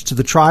priests to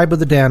the tribe of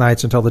the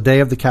Danites until the day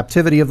of the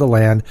captivity of the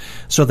land.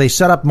 So they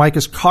set up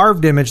Micah's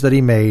carved image that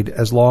he made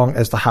as long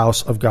as the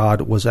house of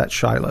God was at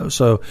Shiloh.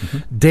 So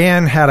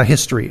Dan had a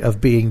history of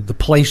being the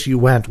place you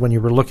went when you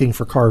were looking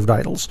for carved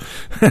idols.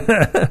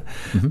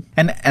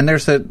 And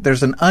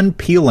there's an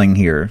unpeeling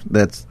here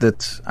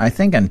that's I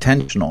think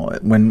intentional.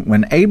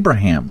 When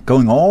Abraham,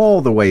 going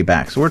all the way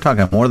back, so we're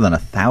talking more than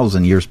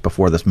 1,000 years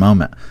before this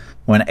moment,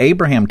 when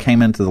Abraham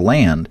came into the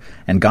land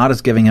and God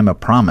is giving him a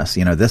promise,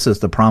 this is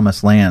the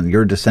promised land.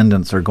 Your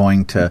descendants are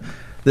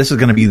this is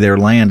going to be their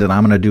land, and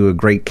I'm going to do a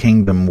great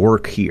kingdom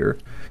work here.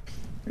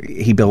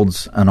 He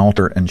builds an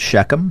altar in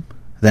Shechem.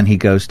 Then he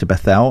goes to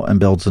Bethel and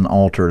builds an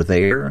altar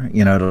there.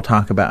 It'll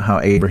talk about how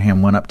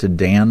Abraham went up to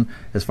Dan,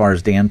 as far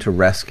as Dan, to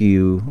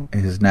rescue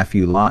his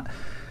nephew Lot.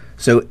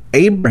 So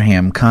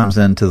Abraham comes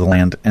into the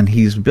land, and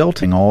he's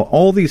building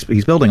all these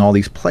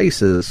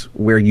places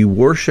where you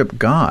worship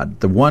God,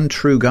 the one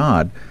true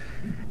God.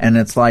 And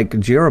it's like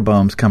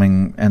Jeroboam's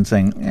coming and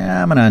saying,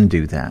 I'm going to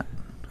undo that.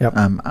 Yep.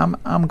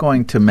 I'm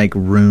going to make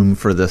room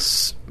for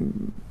this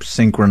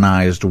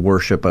synchronized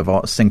worship of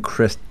all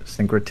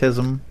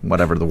syncretism,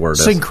 whatever the word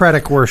is.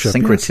 Syncretic worship.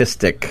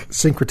 Syncretistic. Yes.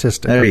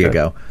 Syncretistic. There you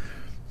go.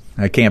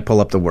 I can't pull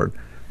up the word.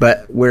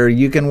 But where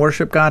you can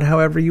worship God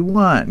however you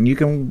want, and you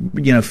can,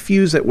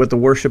 fuse it with the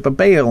worship of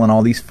Baal and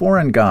all these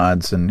foreign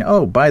gods. And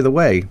by the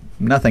way,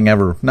 nothing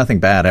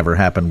bad ever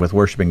happened with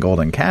worshiping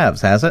golden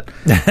calves, has it?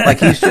 Like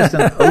he's just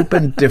an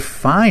open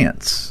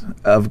defiance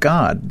of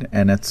God,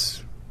 and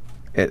it's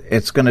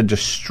going to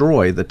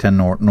destroy the 10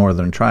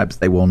 northern tribes.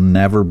 They will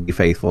never be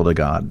faithful to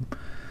God,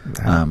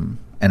 and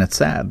it's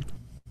sad.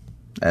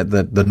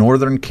 The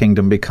northern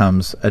kingdom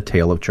becomes a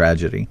tale of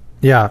tragedy.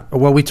 Yeah,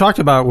 well, we talked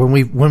about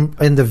when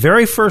in the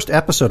very first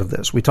episode of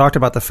this, we talked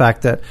about the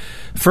fact that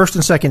 1st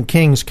and 2nd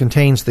Kings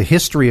contains the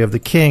history of the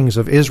kings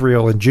of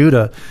Israel and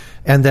Judah,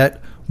 and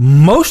that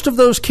most of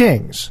those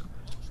kings,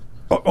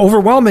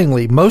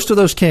 overwhelmingly, most of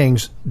those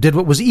kings did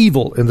what was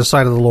evil in the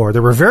sight of the Lord.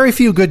 There were very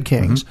few good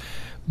kings,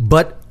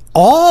 but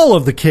all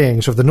of the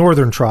kings of the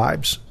northern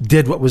tribes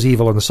did what was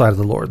evil in the sight of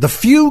the Lord. The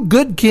few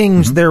good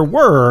kings there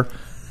were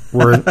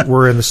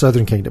in the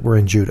southern kingdom, were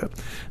in Judah.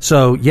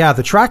 So, yeah,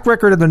 the track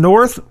record in the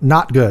north,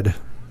 not good.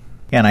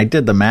 Yeah, and I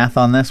did the math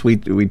on this. We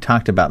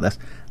talked about this.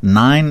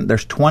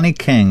 There's 20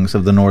 kings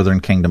of the northern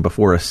kingdom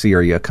before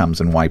Assyria comes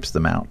and wipes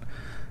them out.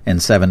 in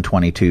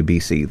 722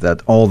 BC,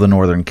 that all the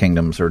northern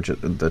kingdoms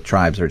the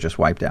tribes are just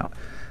wiped out.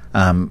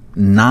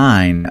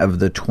 9 of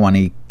the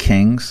 20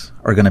 kings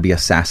are going to be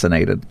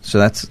assassinated. So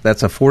that's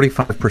a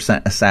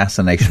 45%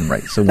 assassination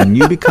rate. So when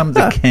you become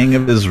the king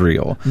of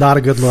Israel, not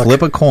a good look.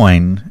 Flip a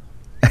coin.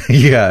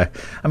 Yeah.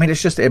 I mean,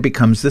 it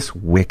becomes this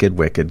wicked,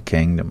 wicked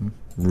kingdom.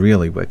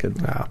 Really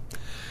wicked. Yeah.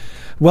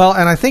 Well,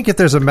 and I think if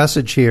there's a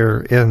message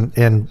here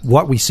in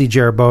what we see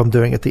Jeroboam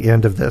doing at the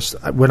end of this,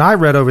 when I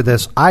read over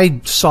this,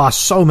 I saw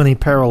so many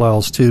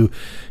parallels to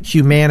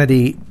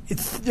humanity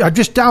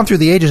just down through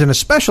the ages, and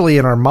especially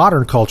in our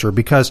modern culture,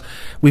 because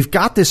we've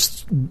got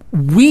this,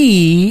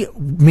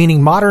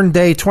 meaning modern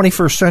day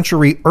 21st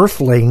century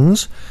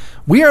earthlings,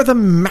 we are the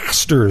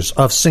masters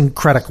of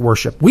syncretic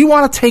worship. We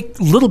want to take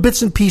little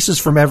bits and pieces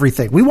from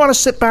everything. We want to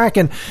sit back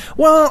and,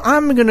 well,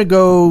 I'm going to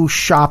go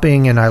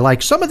shopping, and I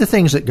like some of the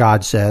things that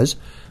God says,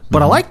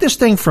 but I like this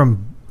thing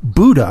from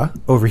Buddha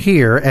over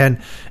here,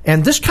 and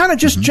this kind of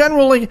just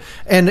generally,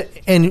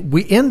 and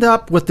we end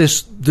up with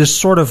this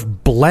sort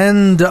of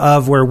blend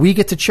of where we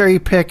get to cherry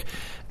pick,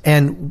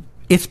 and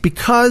it's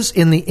because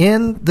in the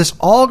end, this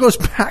all goes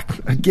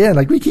back, again,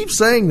 like we keep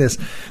saying this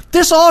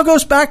all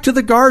goes back to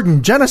the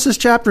garden, Genesis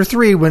chapter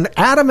 3, when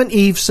Adam and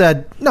Eve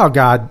said, no,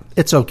 God,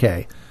 it's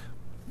okay.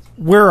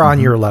 We're on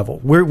your level.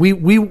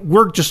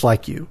 We're just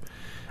like you.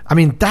 I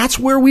mean, that's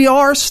where we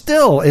are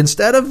still.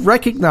 Instead of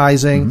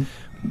recognizing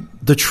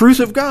the truth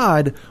of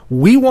God,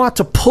 we want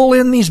to pull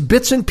in these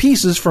bits and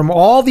pieces from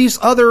all these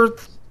other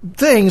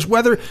things,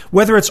 whether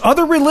it's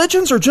other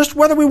religions or just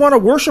whether we want to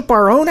worship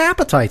our own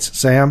appetites,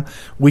 Sam.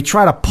 We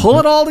try to pull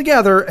it all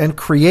together and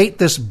create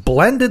this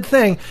blended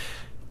thing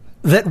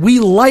that we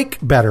like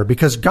better,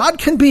 because God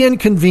can be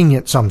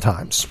inconvenient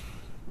sometimes.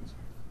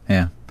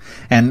 Yeah.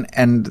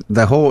 And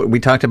we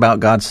talked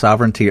about God's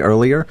sovereignty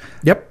earlier.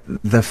 Yep.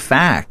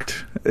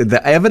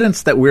 The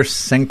evidence that we're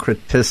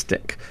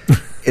syncretistic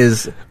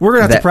is we're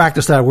going to have to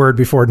practice that word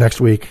before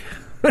next week.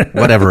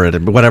 whatever it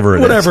is.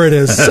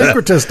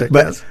 Syncretistic.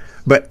 Yes.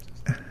 But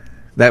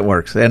that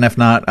works. And if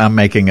not, I'm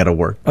making it a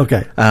word.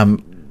 Okay.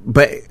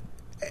 But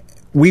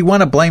we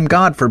want to blame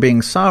God for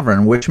being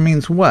sovereign, which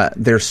means what?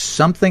 There's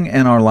something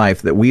in our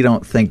life that we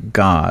don't think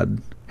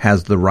God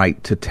has the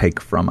right to take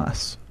from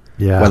us.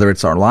 Yeah. Whether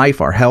it's our life,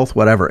 our health,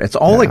 whatever. It's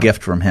all a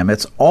gift from him.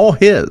 It's all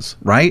his,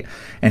 right?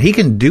 And he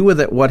can do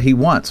with it what he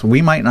wants.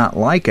 We might not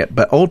like it,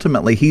 but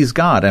ultimately he's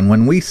God. And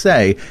when we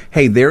say,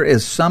 hey, there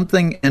is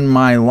something in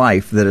my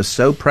life that is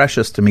so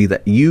precious to me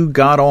that you,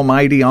 God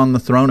Almighty on the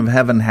throne of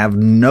heaven, have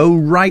no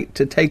right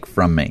to take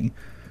from me,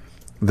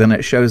 then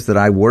it shows that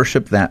I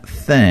worship that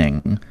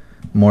thing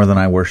more than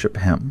I worship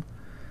him.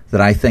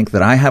 That I think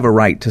that I have a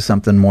right to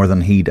something more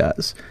than he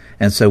does.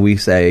 And so we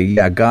say,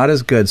 yeah, God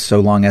is good so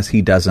long as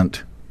he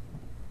doesn't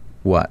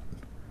what?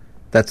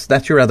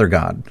 That's your other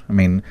God. I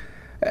mean,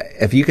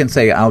 if you can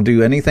say, I'll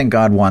do anything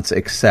God wants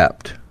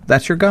except,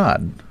 that's your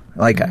God.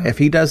 Like, if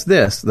he does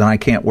this, then I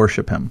can't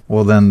worship him.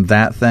 Well, then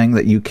that thing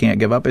that you can't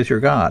give up is your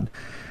God.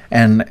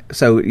 And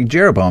so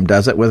Jeroboam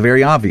does it with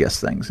very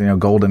obvious things,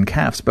 golden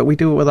calves. But we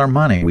do it with our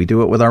money. We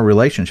do it with our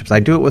relationships.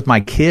 I do it with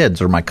my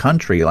kids or my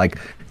country. Like,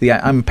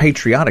 I'm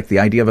patriotic. The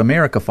idea of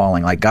America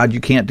falling. Like, God,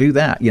 you can't do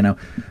that,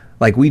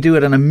 Like, we do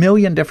it in a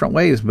million different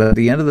ways, but at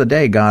the end of the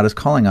day, God is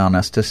calling on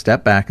us to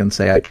step back and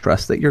say, I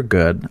trust that you're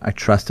good. I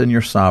trust in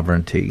your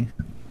sovereignty.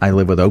 I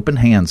live with open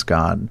hands,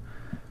 God.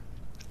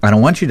 I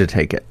don't want you to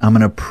take it. I'm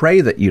going to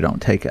pray that you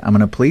don't take it. I'm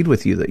going to plead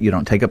with you that you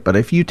don't take it. But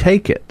if you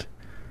take it,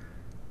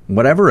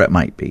 whatever it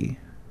might be,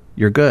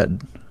 you're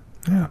good.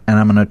 Yeah. And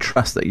I'm going to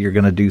trust that you're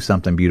going to do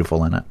something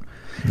beautiful in it.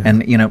 Yeah.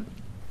 And,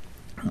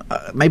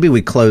 maybe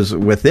we close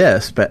with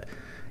this, but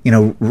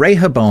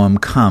Rehoboam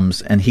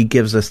comes and he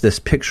gives us this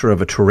picture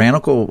of a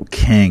tyrannical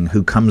king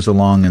who comes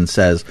along and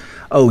says,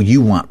 oh,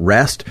 you want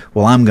rest?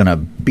 Well, I'm going to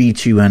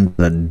beat you into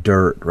the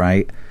dirt,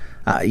 right?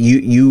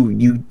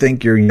 You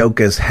think your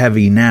yoke is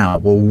heavy now.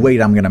 Well,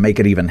 wait, I'm going to make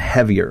it even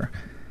heavier.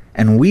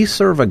 And we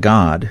serve a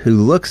God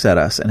who looks at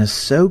us and is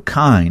so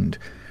kind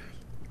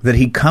that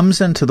he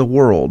comes into the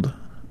world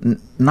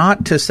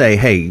not to say,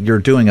 hey, you're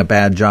doing a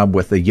bad job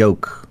with the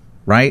yoke,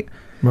 right?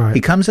 Right.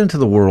 He comes into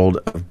the world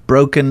of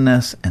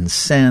brokenness and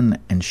sin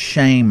and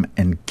shame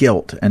and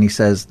guilt. And he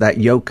says, that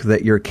yoke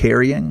that you're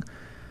carrying,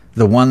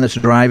 the one that's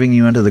driving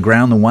you into the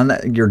ground, the one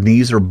that your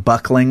knees are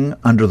buckling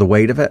under the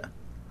weight of it,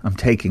 I'm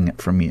taking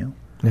it from you.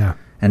 Yeah.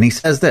 And he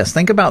says this.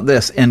 Think about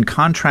this in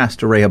contrast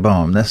to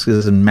Rehoboam. This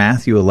is in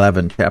Matthew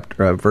 11,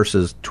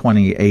 verses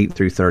 28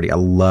 through 30. I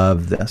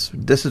love this.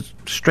 This is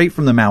straight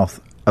from the mouth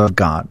of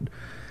God.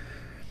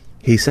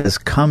 He says,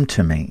 come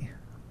to me,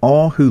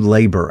 all who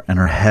labor and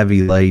are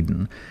heavy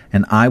laden,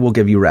 and I will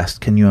give you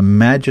rest. Can you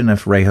imagine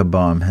if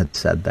Rehoboam had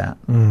said that?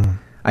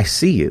 I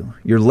see you.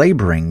 You're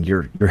laboring.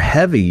 You're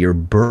heavy. You're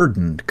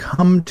burdened.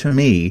 Come to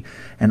me,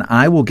 and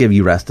I will give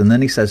you rest. And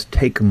then he says,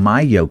 take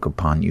my yoke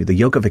upon you, the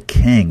yoke of a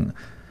king.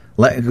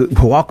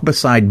 Walk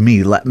beside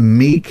me. Let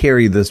me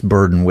carry this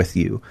burden with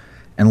you,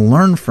 and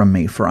learn from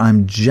me, for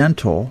I'm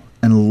gentle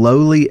and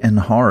lowly in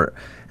heart,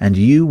 and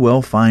you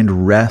will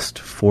find rest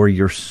for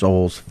your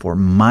souls, for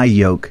my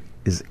yoke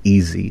is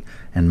easy,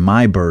 and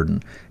my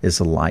burden is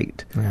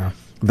light. Yeah.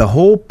 The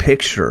whole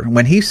picture,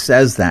 when he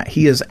says that,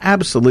 he is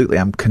absolutely,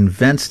 I'm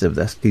convinced of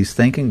this, he's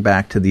thinking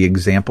back to the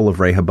example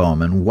of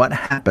Rehoboam and what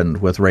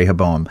happened with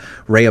Rehoboam.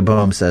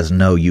 Rehoboam says,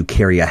 no, you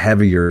carry a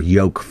heavier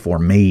yoke for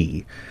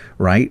me,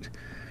 right?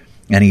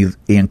 And he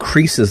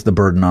increases the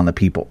burden on the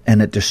people,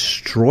 and it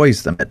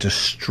destroys them. It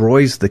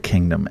destroys the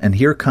kingdom. And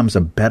here comes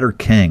a better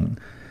king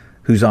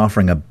who's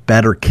offering a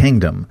better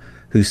kingdom,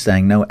 who's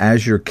saying, no,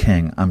 as your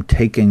king, I'm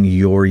taking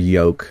your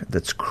yoke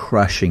that's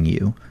crushing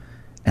you,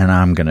 and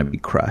I'm going to be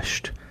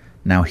crushed.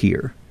 Now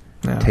here,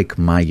 take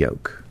my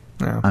yoke.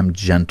 Yeah. I'm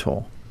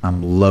gentle.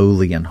 I'm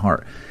lowly in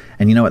heart.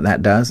 And you know what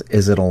that does?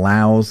 Is it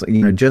allows,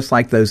 just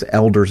like those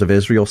elders of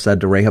Israel said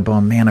to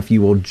Rehoboam, man, if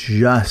you will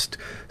just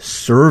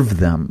serve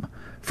them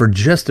for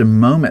just a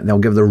moment, they'll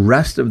give the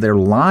rest of their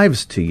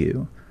lives to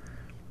you.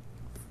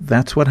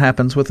 That's what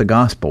happens with the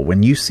gospel.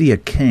 When you see a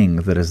king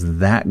that is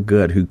that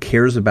good, who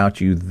cares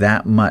about you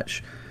that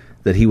much,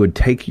 that he would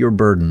take your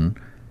burden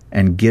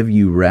and give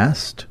you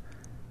rest,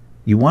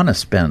 you want to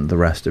spend the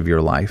rest of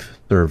your life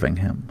serving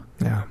him.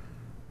 Yeah.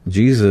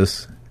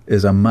 Jesus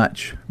is a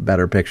much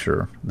better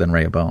picture than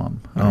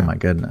Rehoboam. Yeah. Oh, my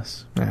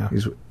goodness. Yeah.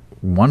 He's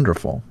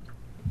wonderful.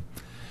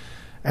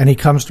 And he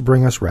comes to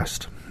bring us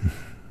rest.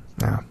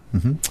 Yeah.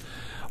 Mm-hmm.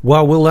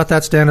 Well, we'll let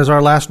that stand as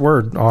our last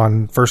word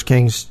on 1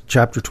 Kings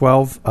chapter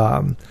 12.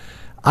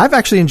 I've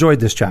actually enjoyed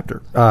this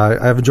chapter.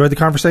 I've enjoyed the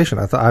conversation.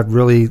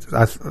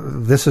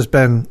 This has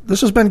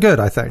been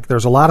good. I think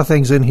there's a lot of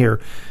things in here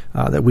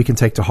that we can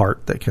take to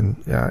heart that can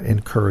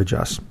encourage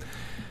us.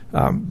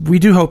 We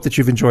do hope that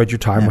you've enjoyed your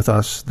time with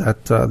us,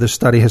 that this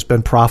study has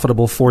been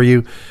profitable for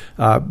you.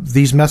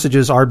 These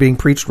messages are being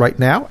preached right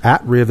now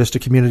at Rio Vista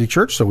Community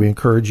Church, so we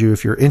encourage you,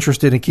 if you're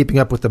interested in keeping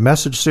up with the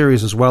message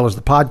series as well as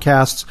the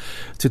podcasts,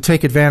 to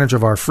take advantage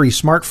of our free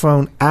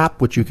smartphone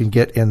app, which you can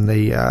get in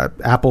the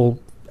Apple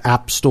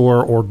App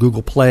Store or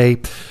Google Play,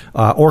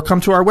 or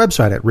come to our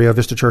website at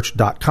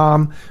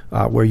riovistachurch.com,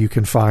 where you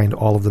can find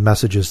all of the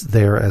messages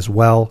there as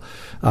well.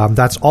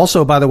 That's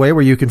also, by the way,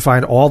 where you can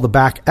find all the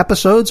back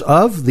episodes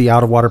of the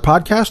Out of Water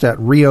podcast at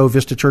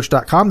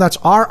riovistachurch.com. That's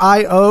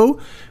RIO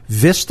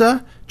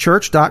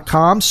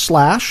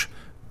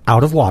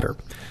vistachurch.com/out of water.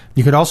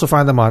 You can also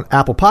find them on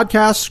Apple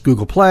Podcasts,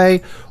 Google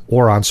Play,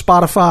 or on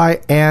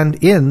Spotify, and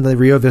in the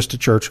Rio Vista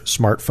Church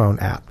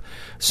smartphone app.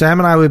 Sam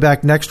and I will be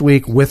back next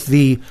week with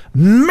the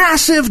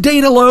massive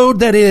data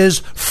load that is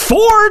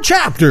 4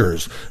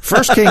 chapters.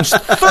 1 Kings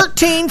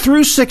 13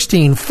 through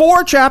 16.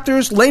 4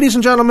 chapters. Ladies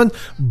and gentlemen,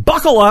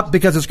 buckle up,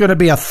 because it's going to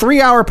be a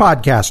 3-hour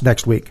podcast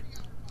next week.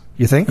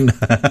 You think? No.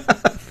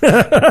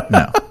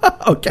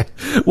 Okay.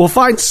 We'll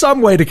find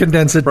some way to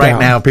condense it down.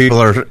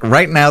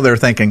 Right now they're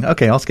thinking,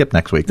 okay, I'll skip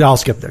next week. I'll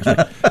skip next week.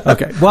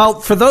 Okay.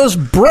 Well, for those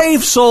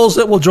brave souls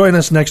that will join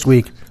us next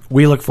week,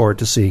 we look forward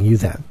to seeing you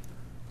then.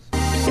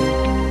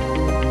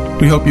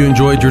 We hope you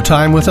enjoyed your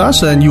time with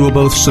us, and you will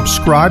both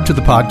subscribe to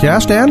the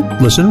podcast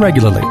and listen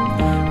regularly.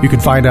 You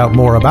can find out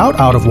more about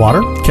Out of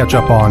Water, catch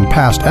up on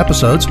past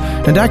episodes,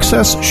 and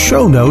access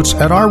show notes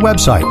at our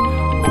website,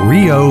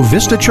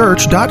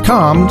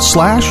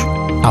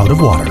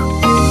 riovistachurch.com/outofwater.